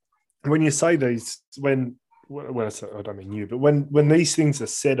when you say these, when I say, I don't mean you, but when these things are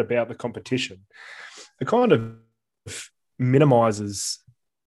said about the competition, it kind of minimises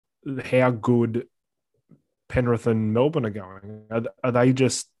how good Penrith and Melbourne are going. Are they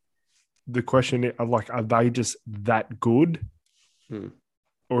just the question? Are they just that good,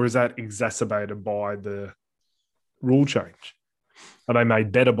 or is that exacerbated by the rule change? Are they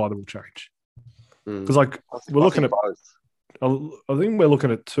made better by the rule change? Because we're looking at both. I think we're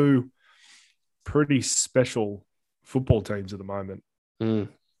looking at two pretty special football teams at the moment.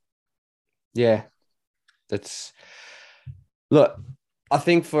 Yeah, look. I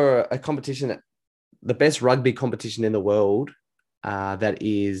think for a competition, the best rugby competition in the world, that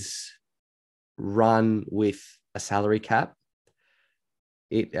is run with a salary cap,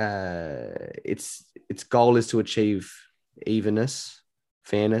 its goal is to achieve evenness,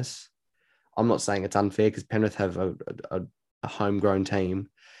 fairness. I'm not saying it's unfair because Penrith have a homegrown team,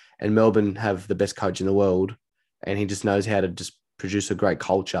 and Melbourne have the best coach in the world, and he just knows how to just produce a great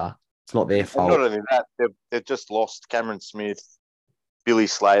culture. It's not their fault. And not only that, they've just lost Cameron Smith, Billy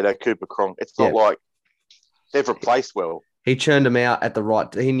Slater, Cooper Cronk. It's not like they've replaced well. He churned them out at the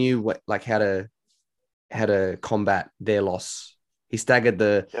right. He knew how to combat their loss. He staggered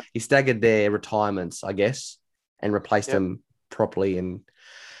their retirements, I guess, and replaced them properly. And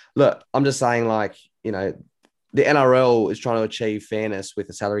look, I'm just saying, the NRL is trying to achieve fairness with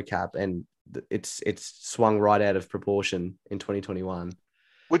a salary cap, and it's swung right out of proportion in 2021.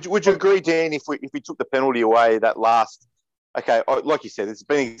 Would you agree, Dan, if we took the penalty away, that last? Okay, like you said, it's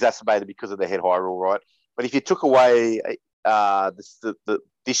been exacerbated because of the head high rule, right? But if you took away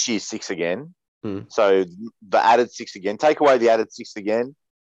this year's 6 again, so the added 6 again, take away the added 6 again,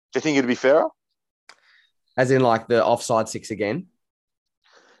 do you think it'd be fairer? As in, the offside 6 again?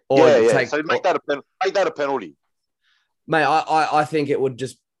 Or so make that a penalty. Mate, I think it would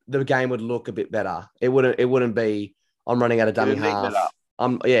the game would look a bit better. It wouldn't be I'm running out of dummy half.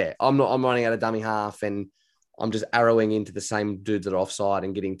 I'm running out of dummy half, and I'm just arrowing into the same dudes that are offside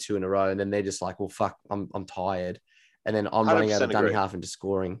and getting 2 in a row, and then they're just like, well, fuck, I'm tired, and then I'm running out of dummy half and just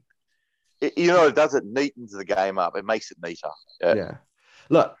scoring. It does it neatens the game up. It makes it neater. Yeah.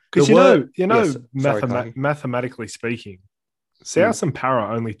 Look, because mathematically speaking, South and Para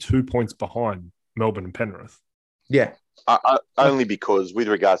are only 2 points behind Melbourne and Penrith. Yeah. Only because, with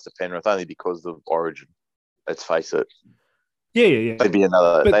regards to Penrith, only because of Origin. Let's face it. Yeah. They'd be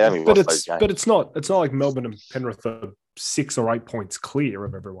another. They only lost those games. But it's not like Melbourne and Penrith are 6 or 8 points clear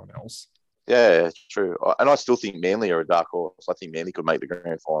of everyone else. Yeah, true. And I still think Manly are a dark horse. I think Manly could make the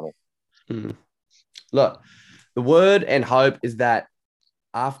grand final. Look, the word and hope is that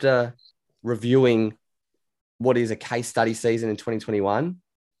after reviewing what is a case study season in 2021,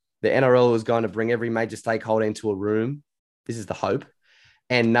 the NRL is going to bring every major stakeholder into a room. This is the hope,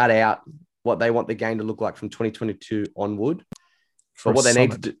 and nut out what they want the game to look like from 2022 onward. But what they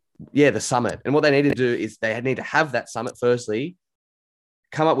need to do, the summit. And what they need to do is they need to have that summit firstly,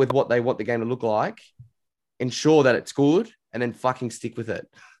 come up with what they want the game to look like, ensure that it's good, and then fucking stick with it.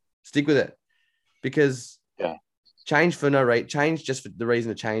 Stick with it. Because change for no rate, change just for the reason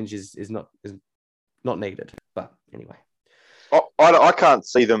to change is not needed. But anyway. I can't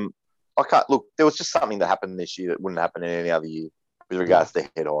see them. I can't look. There was just something that happened this year that wouldn't happen in any other year with regards to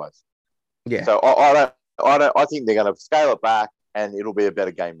head highs. Yeah. So I think they're going to scale it back, and it'll be a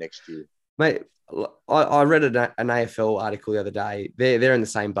better game next year. Mate, I read an AFL article the other day. They're in the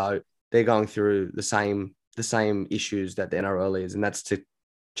same boat. They're going through the same issues that the NRL is, and that's to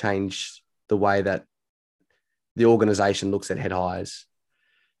change the way that the organisation looks at head highs.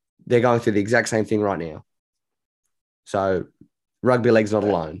 They're going through the exact same thing right now. So rugby league's not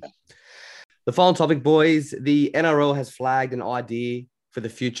alone. The final topic, boys. The NRL has flagged an idea for the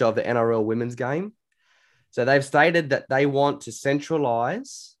future of the NRL women's game. So they've stated that they want to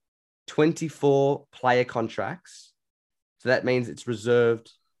centralize 24 player contracts. So that means it's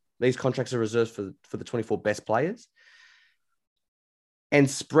reserved. These contracts are reserved for the 24 best players, and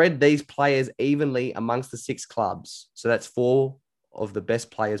spread these players evenly amongst the 6 clubs. So that's 4 of the best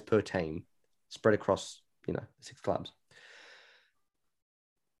players per team spread across, the 6 clubs.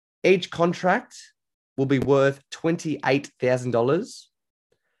 Each contract will be worth $28,000,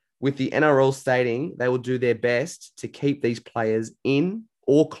 with the NRL stating they will do their best to keep these players in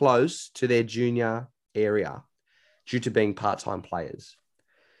or close to their junior area due to being part-time players.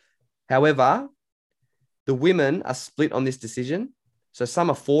 However, the women are split on this decision. So some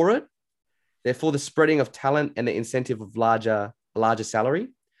are for it. They're for the spreading of talent and the incentive of larger salary.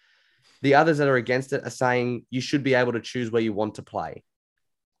 The others that are against it are saying you should be able to choose where you want to play,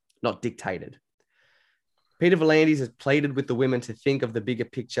 not dictated. Peter V'landys has pleaded with the women to think of the bigger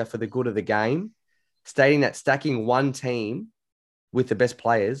picture for the good of the game, stating that stacking one team with the best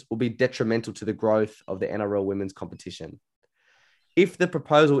players will be detrimental to the growth of the NRL women's competition. If the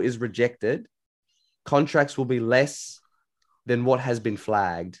proposal is rejected, contracts will be less than what has been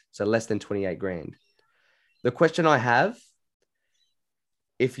flagged, so less than 28 grand. The question I have,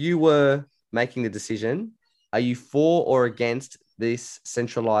 if you were making the decision, are you for or against this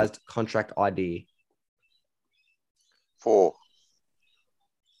centralized contract idea? For.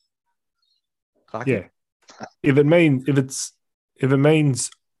 Clarky? Yeah. If it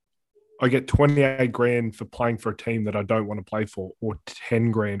means I get 28 grand for playing for a team that I don't want to play for, or 10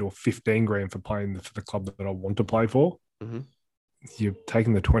 grand or 15 grand for playing for the club that I want to play for, you're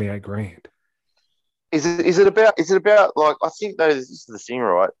taking the 28 grand. Is it about like, I think though, this is the thing,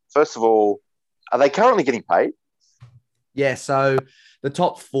 right? First of all, are they currently getting paid? Yeah, so the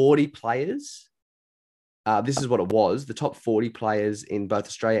top 40 players, this is what it was. The top 40 players in both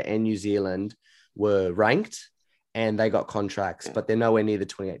Australia and New Zealand were ranked and they got contracts, but they're nowhere near the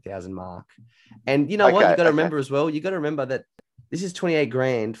 28,000 mark. And you know what? You got to remember as well, you got to remember that this is 28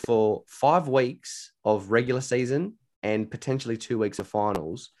 grand for 5 weeks of regular season and potentially 2 weeks of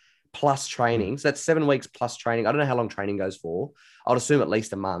finals plus training. So that's 7 weeks plus training. I don't know how long training goes for. I'd assume at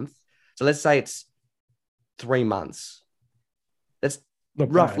least a month. So let's say it's 3 months. That's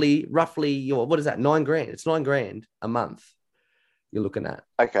roughly, what is that? 9 grand. It's 9 grand a month you're looking at.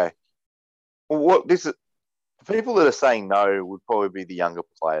 Okay. Well, the people that are saying no would probably be the younger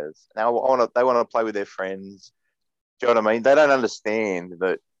players. Now, they want to play with their friends. Do you know what I mean? They don't understand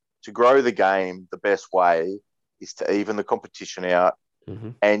that to grow the game, the best way is to even the competition out.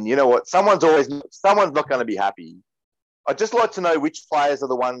 And you know what? Someone's not going to be happy. I'd just like to know which players are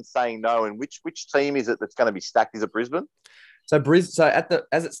the ones saying no, and which team is it that's going to be stacked? Is it Brisbane? So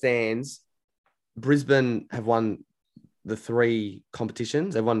as it stands, Brisbane have won the 3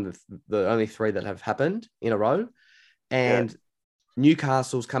 competitions. They've won the only 3 that have happened in a row, and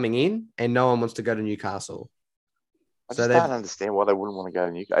Newcastle's coming in, and no one wants to go to Newcastle. I just don't understand why they wouldn't want to go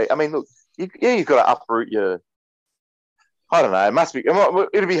to Newcastle. I mean, look, you've got to uproot your. I don't know. It must be.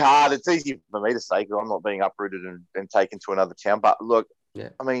 It'll be hard. It's easy for me to say because I'm not being uprooted and taken to another town. But look,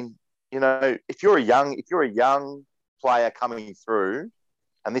 I mean, you know, if you're a young player coming through,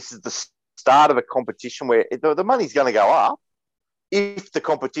 and this is the start of a competition where the money's going to go up, if the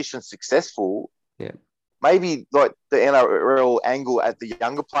competition's successful, maybe like the NRL angle at the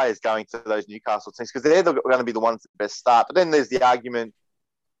younger players going to those Newcastle teams because they're going to be the ones that best start. But then there's the argument.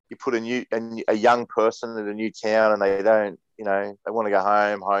 You put a young person in a new town and they don't, you know, they want to go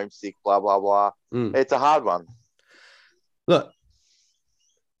home, homesick, blah, blah, blah. It's a hard one. Look.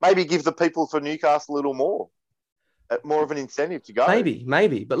 Maybe give the people for Newcastle a little more of an incentive to go.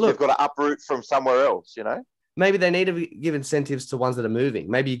 Maybe. But look. They've got to uproot from somewhere else, you know? Maybe they need to give incentives to ones that are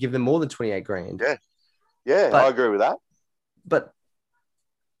moving. Maybe you give them more than 28 grand. Yeah, I agree with that. But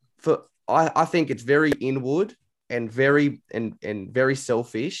I think it's very inward and very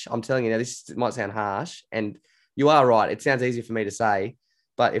selfish. I'm telling you now, this might sound harsh, and you are right. It sounds easy for me to say,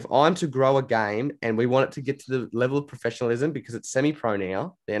 but if I'm to grow a game and we want it to get to the level of professionalism because it's semi-pro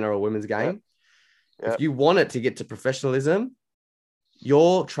now, the NRL women's game, if you want it to get to professionalism,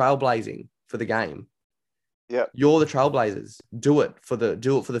 you're trailblazing for the game. Yeah, you're the trailblazers. Do it for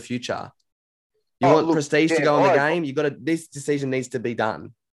the future. You want prestige to go in the game. This decision needs to be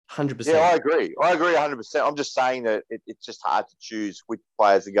done. 100%. Yeah, I agree 100%. I'm just saying that it's just hard to choose which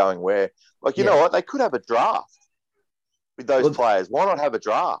players are going where. Like, you know what? They could have a draft with those players. Why not have a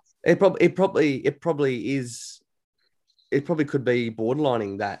draft? It probably is. It probably could be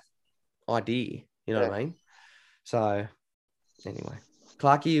borderlining that idea. You know what I mean? So, anyway,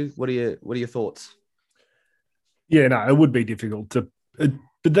 Clarky, what are your thoughts? Yeah, no, it would be difficult to.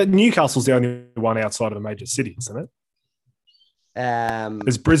 But Newcastle's the only one outside of the major cities, isn't it?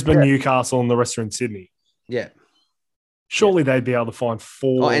 There's Brisbane, Newcastle, and the rest are in Sydney. Yeah. Surely they'd be able to find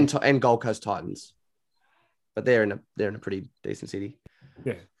 4. Oh, and Gold Coast Titans, but they're in a pretty decent city.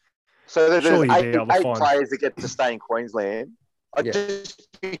 Yeah. So there's 8 players that get to stay in Queensland. I'd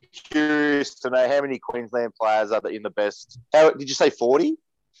just be curious to know how many Queensland players are in the best. Did you say 40?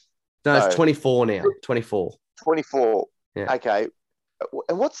 No, it's 24 now. 24. 24. Yeah. Okay.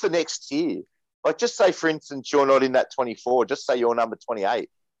 And what's the next tier? Like, just say, for instance, you're not in that 24. Just say you're number 28.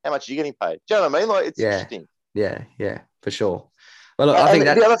 How much are you getting paid? Do you know what I mean? Like, it's interesting. Yeah, for sure. Well, look, And I think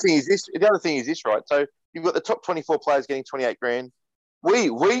that the other thing is this. The other thing is this, right? So you've got the top 24 players getting 28 grand. We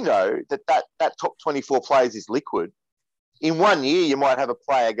know that top 24 players is liquid. In 1 year, you might have a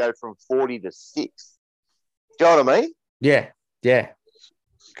player go from 40 to 6. Do you know what I mean? Yeah,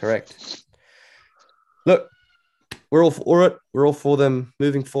 correct. Look, we're all for it. We're all for them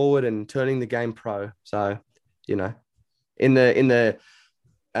moving forward and turning the game pro. So, in an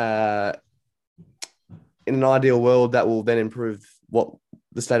ideal world, that will then improve what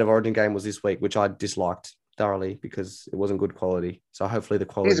the State of Origin game was this week, which I disliked thoroughly because it wasn't good quality. So hopefully the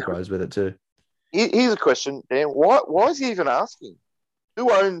quality grows with it too. Here's a question, Dan. Why is he even asking?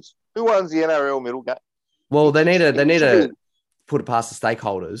 Who owns the NRL middle game? Well, they need to put it past the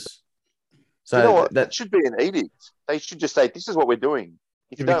stakeholders. So you know what? That should be an edict. They should just say, "This is what we're doing."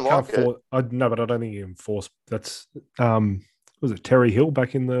 If you don't like it, no, but I don't think you enforce. That's was it Terry Hill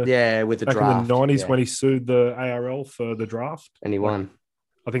back in the with the draft in the 90s when he sued the ARL for the draft and he won.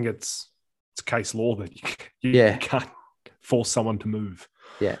 I think it's case law that you can't force someone to move.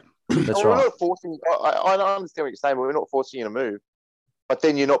 Yeah, that's right. We're not forcing. I understand what you're saying, but we're not forcing you to move. But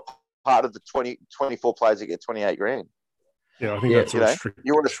then you're not part of the 24 players that get 28 grand. Yeah, I think that's a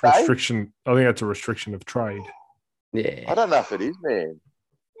restriction. I think that's a restriction of trade. Yeah, I don't know if it is, man.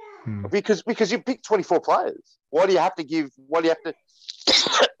 Because you pick 24 players. Why do you have to give? Why do you have to?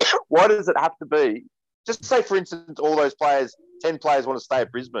 Why does it have to be? Just say, for instance, all those players, 10 players want to stay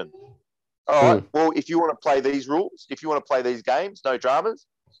at Brisbane. All right. Well, if you want to play these rules, if you want to play these games, no dramas.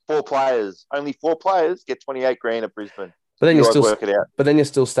 4 players, only 4 players get 28 grand at Brisbane. But then you still work it out. But then you're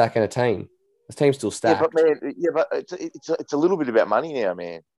still stacking a team. The team's still stacked. Yeah, but it's a little bit about money now,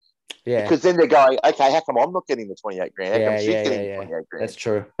 man. Yeah. Because then they're going, okay, how come I'm not getting the 28 grand? How come she's getting the 28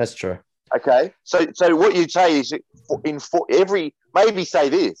 grand? That's true. Okay. So what you'd say is maybe say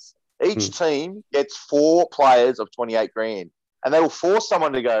this. Each team gets 4 players of 28 grand. And that'll force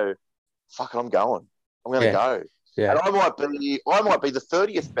someone to go, fuck it, I'm going. I'm going to go. Yeah. And I might be the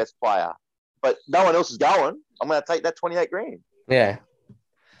 30th best player, but no one else is going. I'm going to take that 28 grand. Yeah.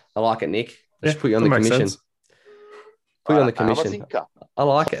 I like it, Nick. Just put you on the commission. Sense. Put you on the commission. I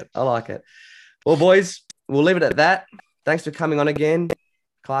like it. Well, boys, we'll leave it at that. Thanks for coming on again.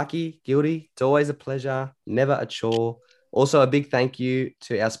 Clarky, Guilty, it's always a pleasure. Never a chore. Also, a big thank you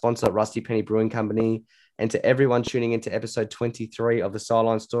to our sponsor, Rusty Penny Brewing Company, and to everyone tuning into episode 23 of The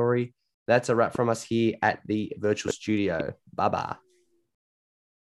Sideline Story. That's a wrap from us here at the virtual studio. Bye-bye.